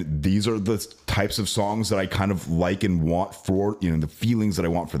 And these are the types of songs that I kind of like and want for the feelings that I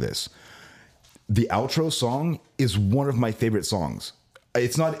want for this. The outro song is one of my favorite songs.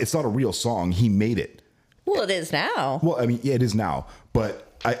 It's not a real song. He made it. Well, it is now. Well, I mean, yeah, it is now. But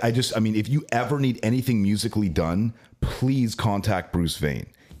I mean, if you ever need anything musically done, please contact Bruce Vane.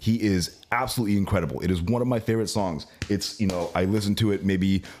 He is absolutely incredible. It is one of my favorite songs. It's, I listen to it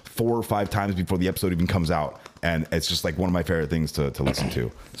maybe 4 or 5 times before the episode even comes out. And it's just like one of my favorite things to listen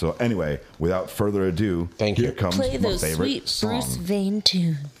to. So anyway, without further ado, here comes Play my those favorite sweet song. Bruce Vane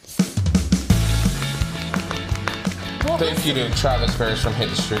tunes. Thank you to Travis Ferris from Hit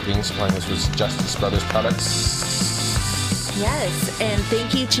Distributing, supplying us with Justice Brothers products. Yes, and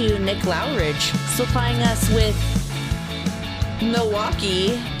thank you to Nick Lowridge, supplying us with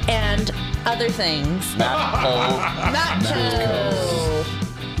Milwaukee and other things. Natco. Nacho.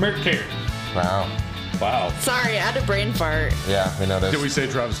 Wow. Wow. Sorry, I had a brain fart. Yeah, we noticed. Did we say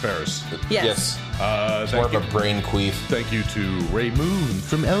Travis Ferris? Yes. It's more of a brain queef Thank you to Ray Moon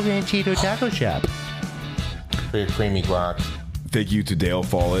from El Ranchito Taco Shop. for your creamy guac. Thank you to Dale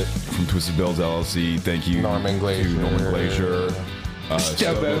Follett from Twisted Bills LLC. Thank you Norman Glacier. to Norman Glacier.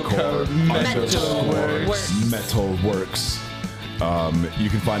 Stelco, Metal Works. You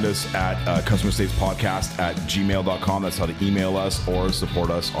can find us at customerstatespodcast@gmail.com. That's how to email us or support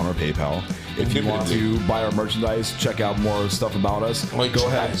us on our PayPal. If you want to buy our merchandise, check out more stuff about us, go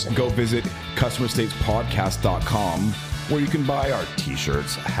ahead, go visit customerstatespodcast.com, where you can buy our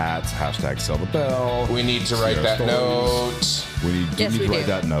t-shirts, hats, #SellTheBell. We need to write that note. We need to write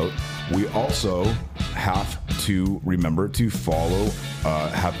that note. We also have to remember to follow,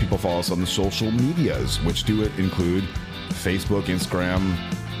 have people follow us on the social medias, which include Facebook, Instagram,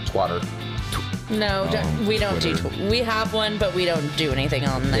 Twatter. No, we don't Twitter. do. We have one, but we don't do anything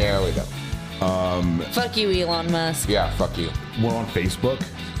on there. There we go. Fuck you, Elon Musk. Yeah, fuck you. We're on Facebook.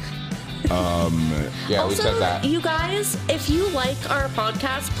 Yeah, we Also, said that. you guys, if you like our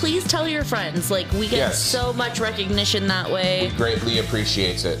podcast, please tell your friends. Like, we get Yes. so much recognition that way. Greatly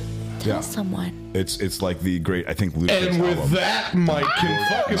appreciates it. Tell someone. It's like the great, I think, Lucius And with album. that, Mike can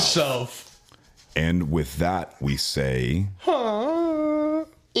fuck himself. And with that, we say...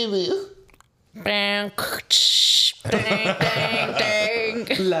 Bang, bang, bang.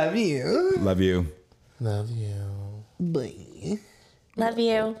 Love you. Love you. Love you. Love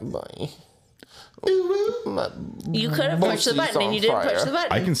you. Bye. You could have pushed the button and you didn't push the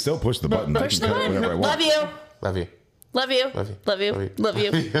button. I can still push the button. Push the button. Love you. Love you. Love you. Love you. Love you. Love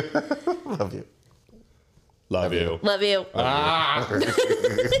you. Love you. Love you. Love you. Love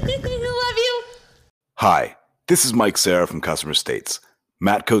you. Hi, this is Mike Serra from Customer States.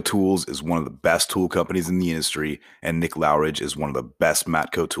 Matco Tools is one of the best tool companies in the industry, and Nick Lowridge is one of the best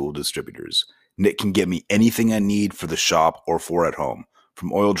Matco tool distributors. Nick can get me anything I need for the shop or for at home.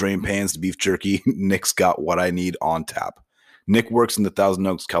 From oil drain pans to beef jerky, Nick's got what I need on tap. Nick works in the Thousand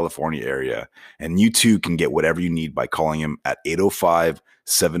Oaks, California area, and you too can get whatever you need by calling him at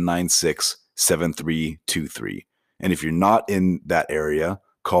 805-796-7323. And if you're not in that area,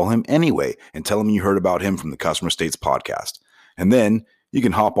 call him anyway and tell him you heard about him from the Customer States podcast. And then you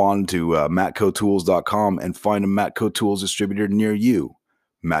can hop on to matcotools.com and find a Matco Tools distributor near you.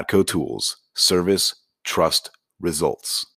 Matco Tools. Service, trust, results.